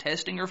her. He's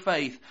testing her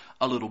faith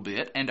a little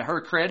bit. And to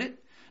her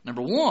credit,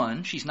 number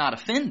one, she's not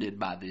offended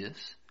by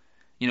this.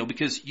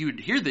 Because you would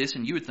hear this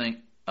and you would think,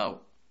 oh,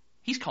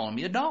 he's calling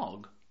me a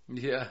dog.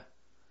 Yeah.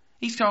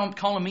 He's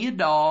calling me a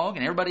dog,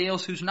 and everybody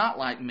else who's not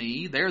like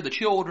me, they're the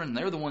children,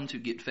 they're the ones who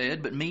get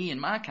fed, but me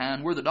and my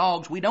kind, we're the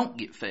dogs, we don't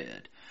get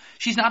fed.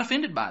 She's not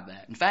offended by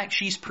that. In fact,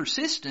 she's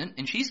persistent,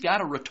 and she's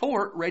got a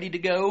retort ready to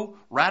go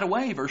right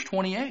away, verse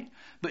 28.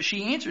 But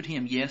she answered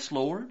him, "Yes,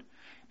 Lord,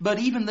 but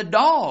even the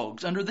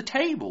dogs under the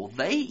table,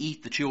 they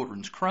eat the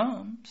children's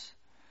crumbs."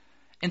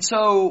 And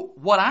so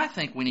what I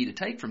think we need to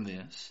take from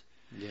this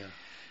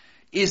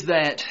is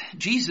that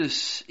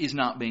Jesus is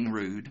not being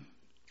rude.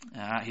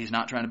 He's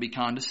not trying to be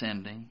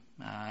condescending.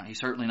 He's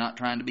certainly not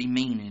trying to be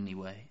mean in any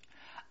way.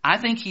 I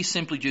think he's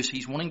simply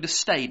he's wanting to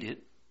state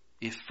it,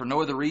 if for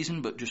no other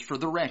reason but just for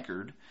the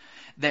record,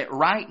 that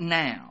right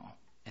now,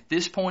 at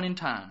this point in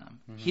time,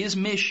 his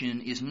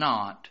mission is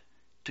not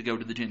to go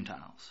to the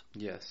Gentiles.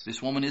 Yes.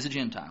 This woman is a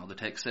Gentile. The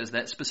text says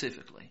that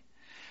specifically.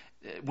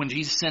 When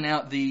Jesus sent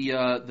out the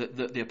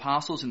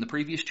apostles in the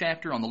previous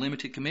chapter on the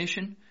limited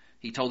commission,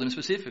 he told them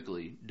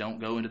specifically, don't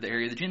go into the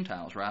area of the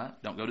Gentiles, right?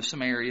 Don't go to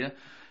Samaria.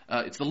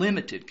 It's the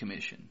limited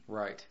commission.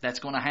 Right. That's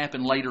going to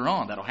happen later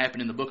on. That'll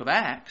happen in the book of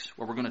Acts,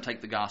 where we're going to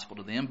take the gospel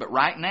to them. But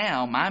right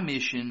now, my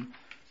mission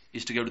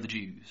is to go to the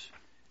Jews.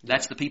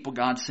 That's the people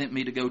God sent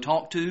me to go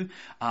talk to.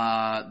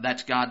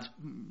 That's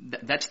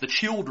the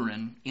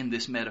children in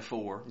this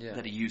metaphor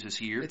that he uses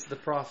here. It's the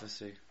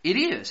prophecy. It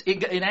is.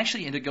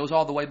 It goes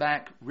all the way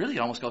back, really it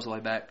almost goes all the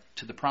way back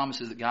to the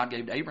promises that God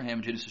gave to Abraham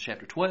in Genesis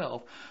chapter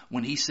 12,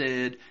 when he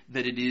said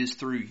that it is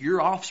through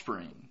your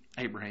offspring,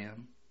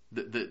 Abraham,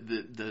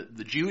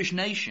 the Jewish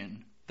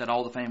nation, that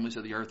all the families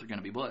of the earth are going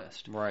to be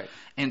blessed. Right.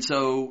 And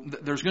so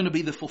there's going to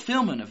be the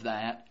fulfillment of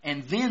that,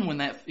 and then when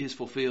that is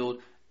fulfilled,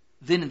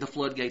 then the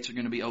floodgates are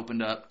going to be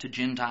opened up to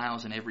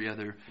Gentiles and every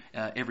other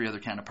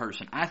kind of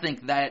person. I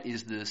think that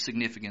is the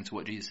significance of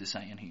what Jesus is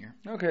saying here.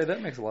 Okay,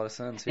 that makes a lot of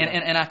sense. Yeah.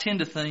 And I tend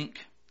to think,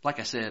 like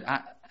I said,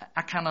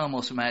 I kind of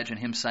almost imagine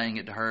him saying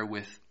it to her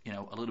with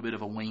a little bit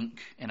of a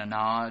wink and a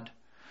nod.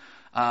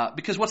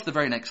 Because what's the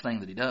very next thing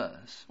that he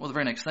does? Well, the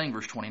very next thing,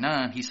 verse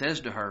 29, he says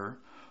to her,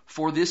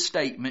 "For this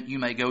statement you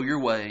may go your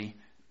way,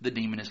 the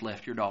demon has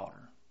left your daughter."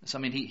 So,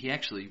 I mean, he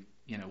actually,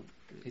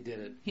 he did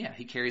it. Yeah,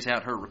 he carries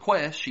out her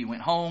request. She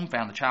went home,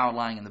 found the child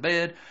lying in the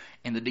bed,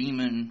 and the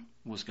demon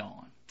was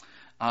gone.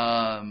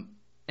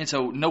 And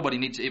so nobody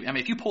needs,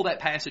 if you pull that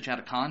passage out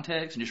of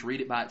context and just read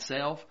it by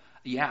itself,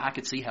 I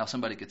could see how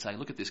somebody could say,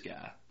 look at this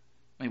guy.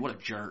 I mean, what a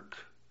jerk.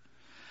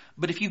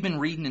 But if you've been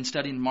reading and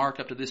studying Mark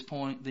up to this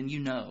point, then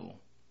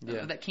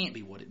that can't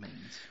be what it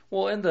means.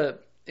 Well,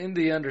 in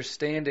the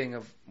understanding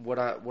of what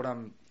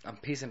I'm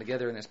piecing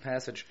together in this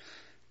passage,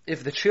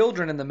 if the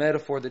children in the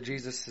metaphor that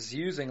Jesus is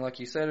using,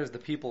 like you said, is the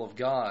people of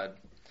God,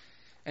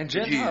 and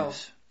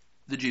Gentiles,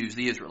 the Jews,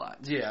 the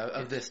Israelites,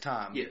 of this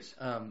time, yes,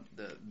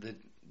 the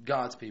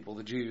God's people,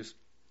 the Jews,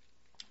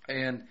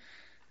 and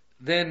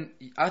then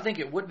I think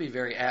it would be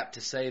very apt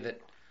to say that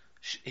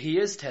he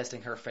is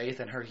testing her faith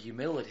and her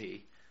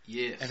humility.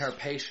 Yes. And her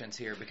patience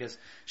here, because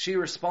she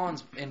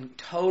responds in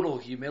total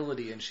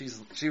humility, and she's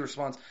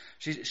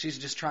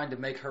just trying to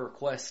make her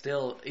request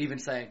still, even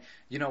saying,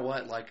 you know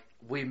what, like,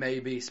 we may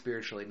be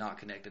spiritually not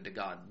connected to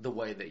God the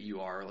way that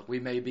you are. Like, we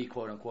may be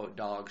quote unquote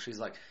dogs. She's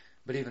like,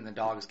 but even the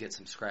dogs get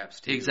some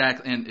scraps too.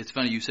 Exactly. And it's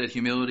funny you said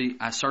humility.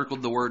 I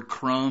circled the word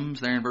crumbs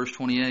there in verse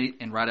 28,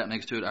 and right out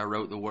next to it I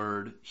wrote the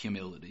word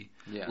humility.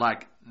 Yeah.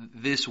 Like,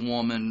 this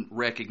woman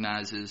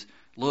recognizes,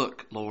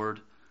 look, Lord,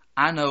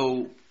 I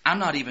know I'm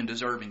not even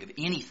deserving of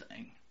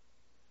anything.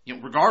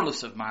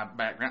 Regardless of my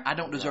background, I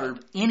don't deserve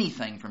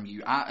anything from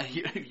you.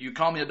 You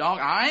call me a dog,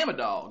 I am a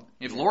dog.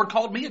 If the Lord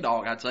called me a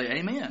dog, I'd say,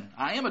 amen,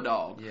 I am a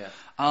dog. Yeah.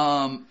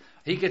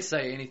 He could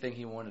say anything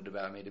he wanted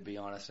about me, to be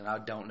honest, and I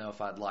don't know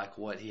if I'd like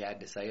what he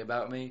had to say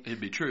about me.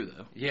 It'd be true,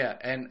 though.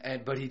 Yeah,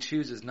 but he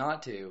chooses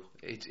not to.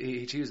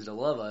 He chooses to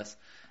love us.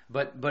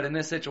 But in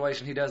this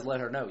situation, he does let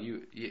her know,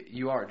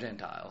 you are a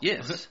Gentile.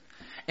 Yes.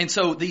 And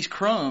so these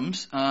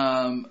crumbs,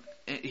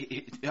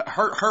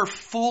 her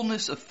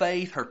fullness of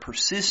faith, her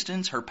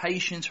persistence, her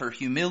patience, her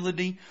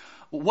humility,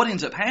 what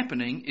ends up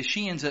happening is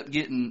she ends up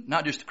getting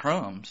not just the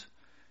crumbs,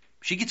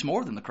 she gets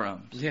more than the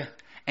crumbs. Yeah.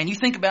 And you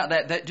think about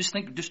that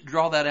just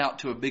draw that out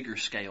to a bigger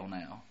scale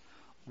now.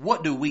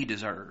 What do we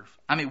deserve?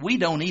 I mean, we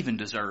don't even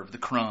deserve the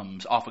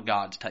crumbs off of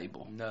God's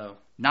table. No.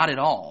 Not at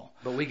all.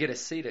 But we get a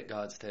seat at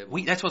God's table.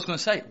 That's what I was going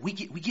to say. We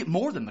get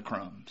more than the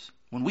crumbs.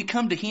 When we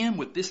come to Him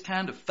with this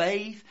kind of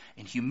faith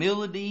and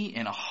humility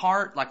and a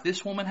heart like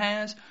this woman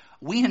has,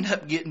 we end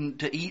up getting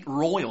to eat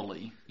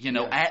royally,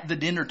 at the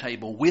dinner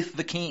table with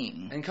the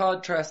king. And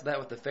contrast that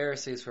with the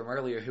Pharisees from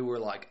earlier, who were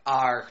like,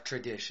 our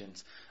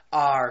traditions,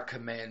 our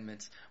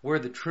commandments, we're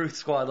the truth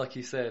squad, like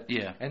you said.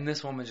 Yeah. And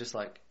this woman's just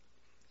like,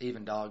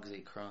 even dogs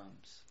eat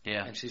crumbs.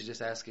 Yeah. And she's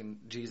just asking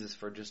Jesus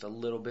for just a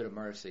little bit of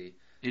mercy.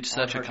 It's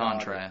such a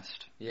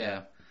contrast.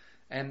 Yeah.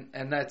 And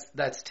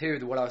that's too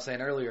what I was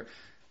saying earlier.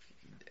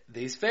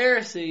 These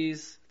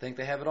Pharisees think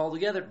they have it all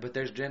together, but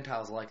there's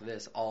Gentiles like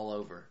this all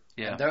over.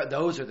 Yeah.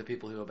 Those are the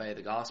people who obey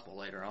the gospel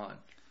later on.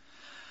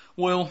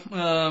 Well,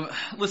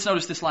 let's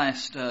notice this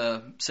last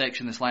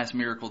section, this last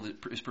miracle that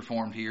is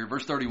performed here.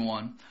 Verse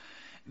 31.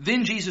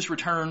 Then Jesus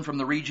returned from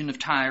the region of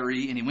Tyre,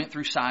 and he went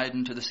through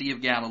Sidon to the Sea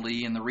of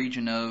Galilee in the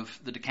region of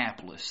the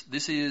Decapolis.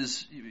 This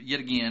is, yet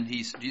again,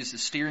 Jesus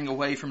is steering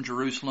away from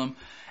Jerusalem,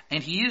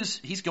 and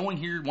he's going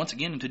here once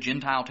again into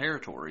Gentile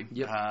territory.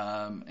 Yep.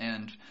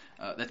 And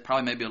that's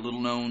probably maybe a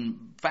little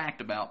known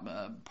fact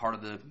about part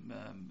of the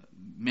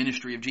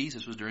ministry of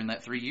Jesus was during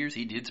that 3 years.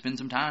 He did spend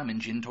some time in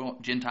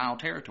Gentile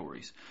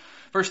territories.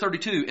 Verse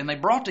 32, and they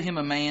brought to him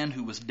a man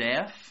who was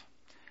deaf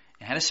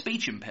and had a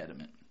speech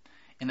impediment.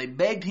 And they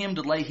begged him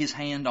to lay his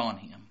hand on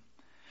him.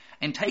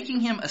 And taking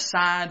him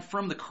aside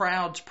from the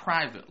crowds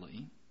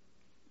privately,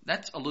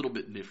 that's a little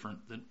bit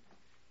different than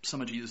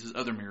some of Jesus'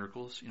 other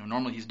miracles.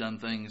 Normally he's done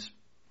things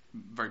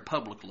very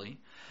publicly.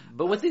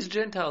 But with these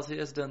Gentiles, he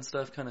has done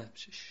stuff kind of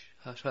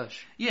hush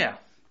hush. Yeah.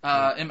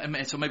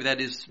 And so maybe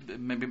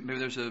maybe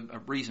there's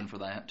a reason for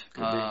that.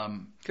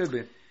 Could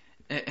be.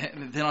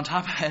 And then on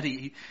top of that,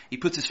 he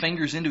puts his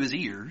fingers into his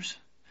ears,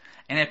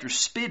 and after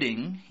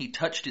spitting, he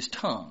touched his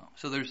tongue.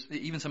 So there's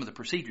even some of the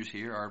procedures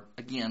here are,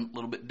 again, a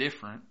little bit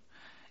different.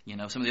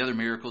 Some of the other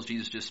miracles,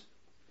 Jesus just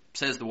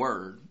says the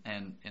word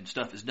and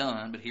stuff is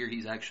done, but here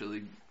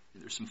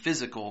there's some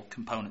physical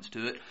components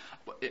to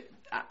it.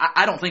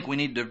 I don't think we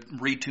need to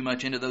read too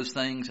much into those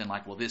things and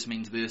this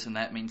means this and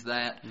that means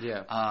that.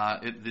 Yeah.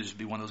 This would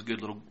be one of those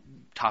good little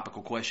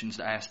topical questions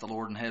to ask the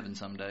Lord in heaven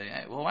someday.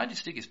 Hey, well, why'd you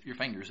stick your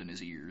fingers in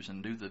his ears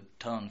and do the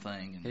tongue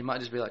thing? He might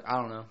just be like,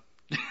 I don't know.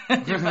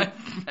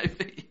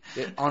 Maybe.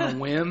 On a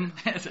whim.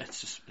 It's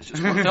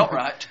just what felt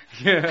right.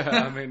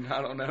 Yeah,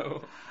 I don't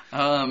know.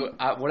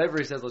 Whatever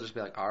he says, I'll just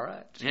be like, all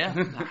right. Yeah,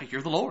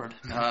 you're the Lord.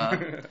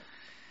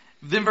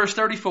 Then verse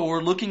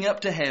 34, looking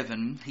up to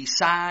heaven, he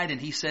sighed and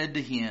he said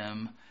to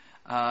him,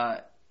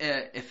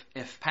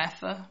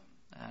 Ephphatha,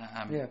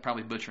 I'm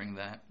probably butchering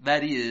that.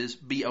 That is,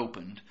 be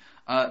opened.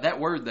 That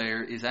word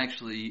there is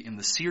actually in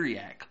the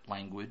Syriac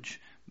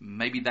language.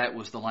 Maybe that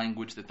was the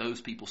language that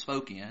those people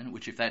spoke in,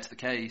 which if that's the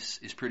case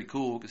is pretty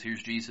cool because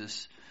here's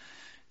Jesus.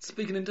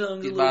 Speaking in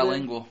tongues. He's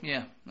bilingual,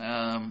 yeah.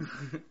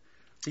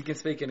 He can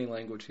speak any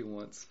language he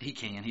wants. He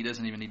can. He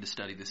doesn't even need to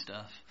study this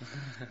stuff.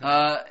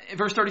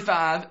 Verse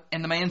 35,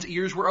 and the man's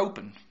ears were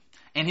opened,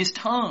 and his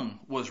tongue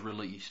was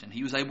released, and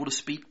he was able to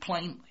speak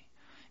plainly.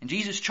 And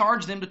Jesus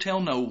charged them to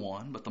tell no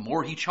one, but the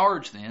more he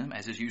charged them,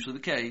 as is usually the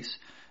case,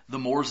 the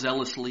more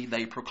zealously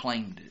they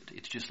proclaimed it.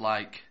 It's just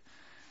like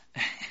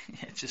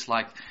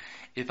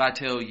if I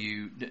tell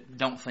you,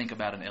 don't think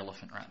about an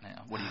elephant right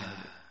now. What are you going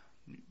to do?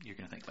 You're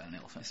going to think about an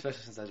elephant.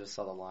 Especially since I just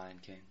saw The Lion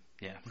King.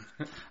 Yeah.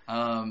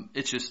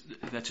 That's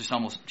just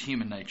almost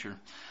human nature.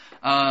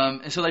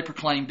 And so they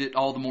proclaimed it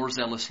all the more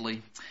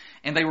zealously.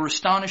 And they were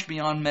astonished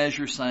beyond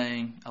measure,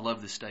 saying, I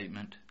love this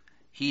statement,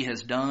 he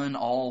has done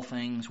all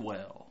things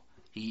well.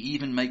 He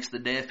even makes the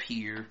deaf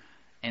hear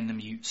and the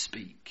mute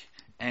speak.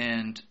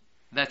 And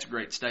that's a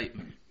great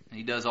statement.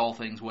 He does all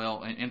things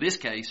well. In this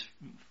case,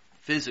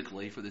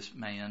 physically for this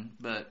man,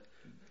 but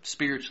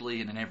spiritually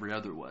and in every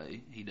other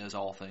way, he does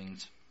all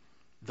things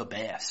the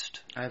best.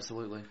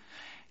 Absolutely.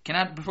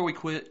 Before we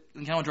quit,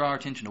 can I draw our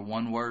attention to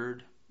one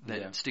word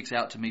that sticks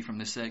out to me from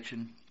this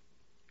section?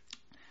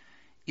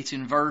 It's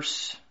in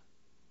verse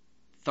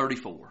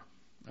 34.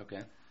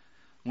 Okay.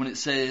 When it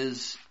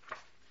says,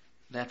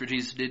 after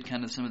Jesus did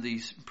kind of some of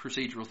these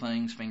procedural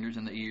things, fingers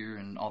in the ear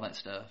and all that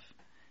stuff,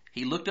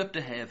 he looked up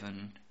to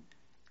heaven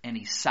and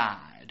he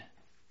sighed,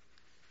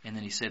 and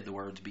then he said the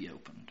words, be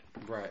opened.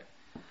 Right.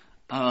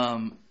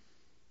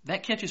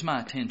 That catches my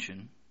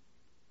attention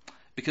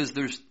because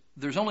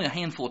there's only a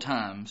handful of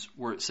times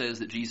where it says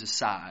that Jesus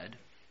sighed.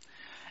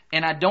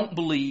 And I don't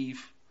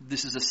believe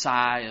this is a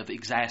sigh of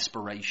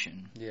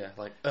exasperation. Yeah,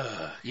 like,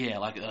 Yeah,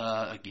 like,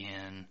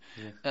 again.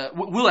 Yeah.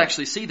 We'll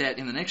actually see that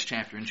in the next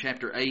chapter, in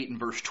chapter 8 and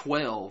verse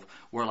 12,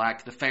 where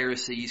the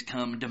Pharisees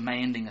come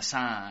demanding a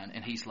sign,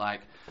 and he's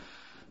like,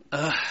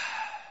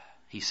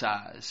 he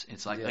sighs.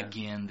 It's like,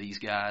 again, these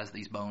guys,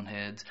 these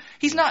boneheads.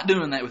 He's not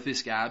doing that with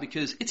this guy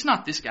because it's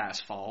not this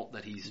guy's fault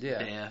that he's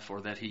deaf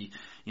or that he,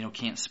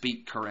 can't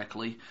speak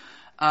correctly.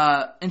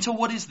 And so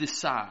what is this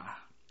sigh?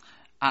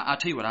 I'll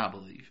tell you what I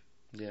believe.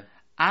 Yeah.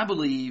 I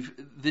believe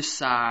this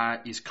sigh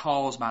is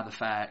caused by the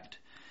fact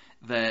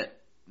that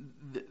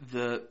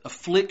the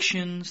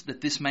afflictions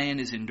that this man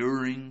is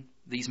enduring,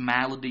 these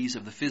maladies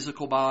of the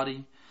physical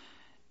body,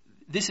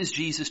 this is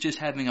Jesus just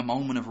having a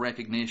moment of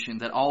recognition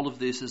that all of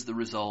this is the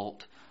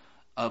result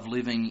of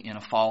living in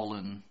a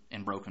fallen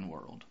and broken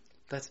world.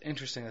 That's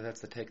interesting that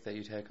that's the take that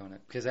you take on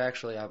it. Because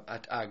actually,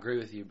 I agree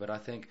with you, but I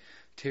think,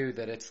 too,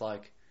 that it's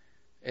like,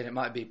 and it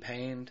might be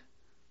pained,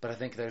 but I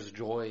think there's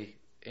joy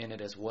in it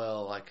as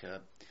well. Like,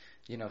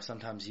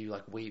 sometimes you,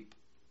 weep,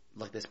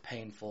 this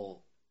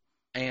painful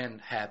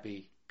and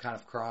happy kind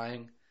of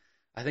crying.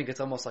 I think it's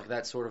almost like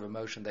that sort of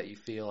emotion that you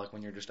feel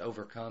when you're just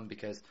overcome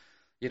because,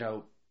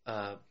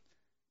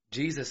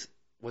 Jesus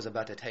was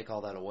about to take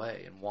all that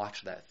away and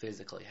watch that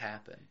physically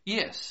happen.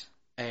 Yes.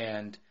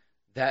 And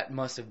that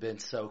must have been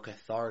so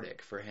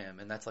cathartic for him.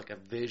 And that's like a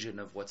vision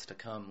of what's to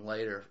come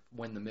later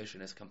when the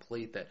mission is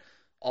complete, that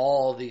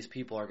all these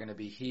people are going to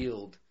be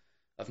healed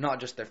of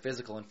not just their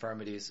physical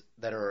infirmities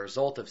that are a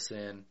result of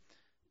sin,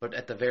 but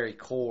at the very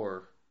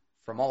core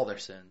from all their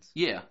sins.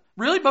 Yeah.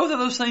 Really, both of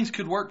those things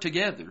could work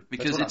together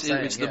because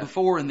it's the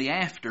before and the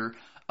after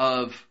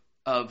of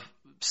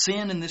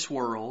sin in this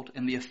world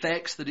and the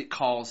effects that it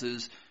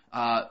causes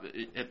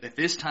at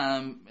this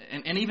time,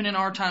 and even in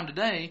our time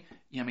today.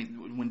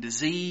 When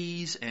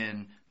disease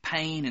and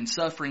pain and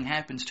suffering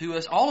happens to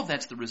us, all of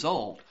that's the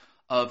result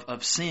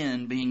of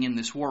sin being in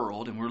this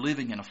world, and we're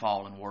living in a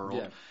fallen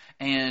world. Yeah.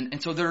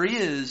 And so there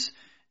is,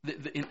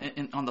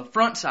 on the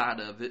front side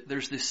of it,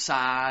 there's this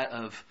sigh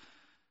of,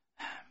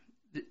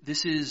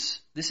 this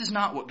is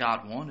not what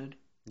God wanted.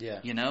 Yeah.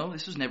 You know,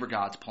 this was never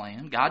God's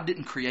plan. God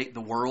didn't create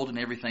the world and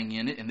everything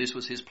in it, and this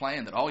was His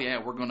plan that, oh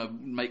yeah, we're going to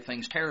make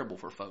things terrible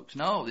for folks.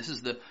 No, this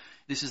is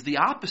the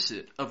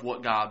opposite of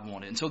what God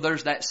wanted. And so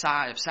there's that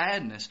sigh of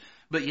sadness.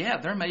 But yeah,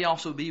 there may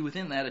also be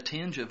within that a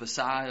tinge of a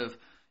sigh of,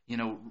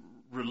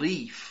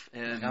 relief.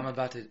 And I'm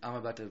about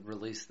to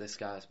release this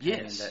guy's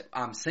pain that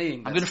I'm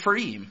seeing. I'm going to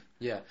free him.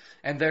 Yeah,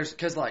 and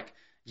because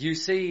you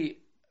see,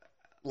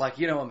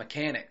 a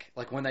mechanic,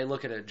 when they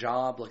look at a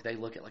job, they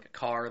look at a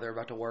car they're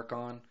about to work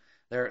on,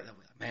 they're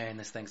like, man,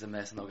 this thing's a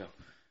mess, and they'll go,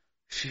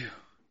 phew.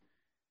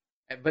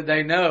 But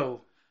they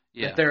know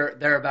that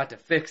they're about to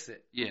fix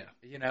it. Yeah.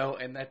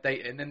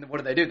 And then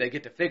what do? They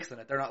get to fixing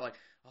it. They're not like,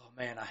 oh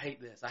man, I hate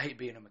this. I hate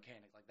being a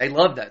mechanic. They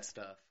love that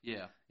stuff.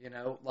 Yeah.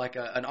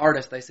 An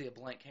artist, they see a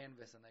blank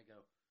canvas and they go,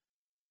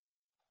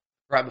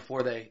 right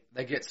before they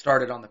get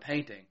started on the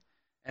painting.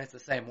 And it's the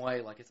same way.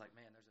 It's like,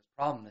 man, there's this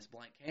problem, this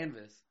blank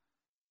canvas,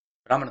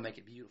 but I'm going to make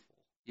it beautiful.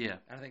 Yeah.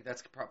 And I think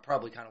that's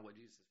probably kind of what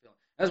Jesus is feeling.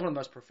 That's one of the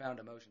most profound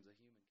emotions a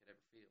human could ever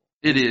feel.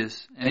 It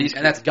is.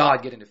 And that's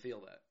God getting to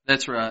feel that.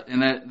 That's right.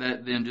 And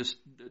that then just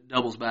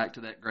doubles back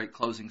to that great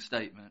closing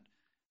statement.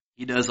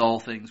 He does all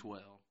things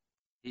well.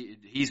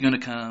 He's going to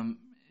come,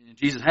 and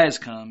Jesus has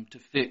come to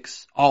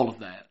fix all of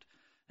that.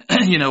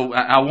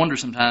 I wonder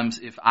sometimes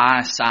if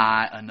I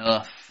sigh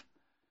enough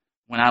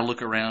when I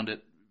look around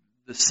at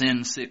the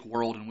sin-sick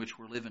world in which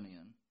we're living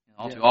in.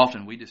 All too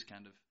often we just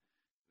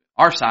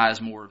our sigh is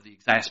more of the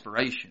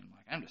exasperation.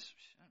 I'm just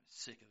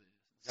sick of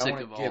this. Sick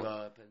of all. Give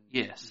up.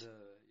 Yes.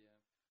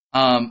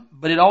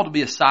 But it ought to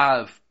be a sigh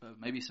of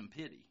maybe some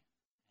pity,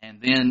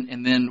 and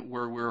then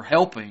where we're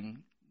helping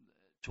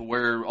to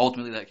where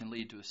ultimately that can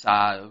lead to a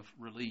sigh of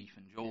relief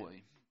and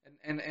joy.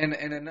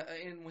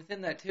 And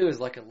within that too is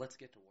a let's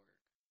get to work.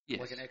 Yes.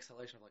 Like an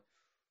exhalation of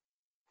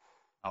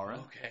all right,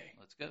 okay,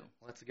 let's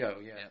go.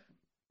 Yeah.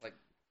 Yep.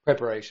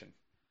 Preparation.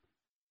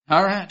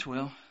 All right.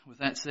 Well, with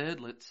that said,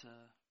 let's sign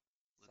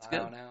go.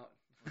 Out.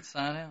 Let's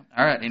sign out.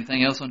 All right.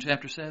 Anything else on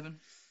chapter 7?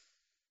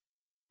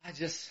 I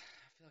feel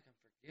like I'm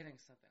forgetting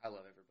something. I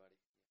love everybody.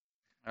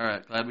 All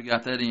right. Glad we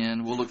got that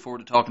in. We'll look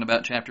forward to talking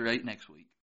about chapter 8 next week.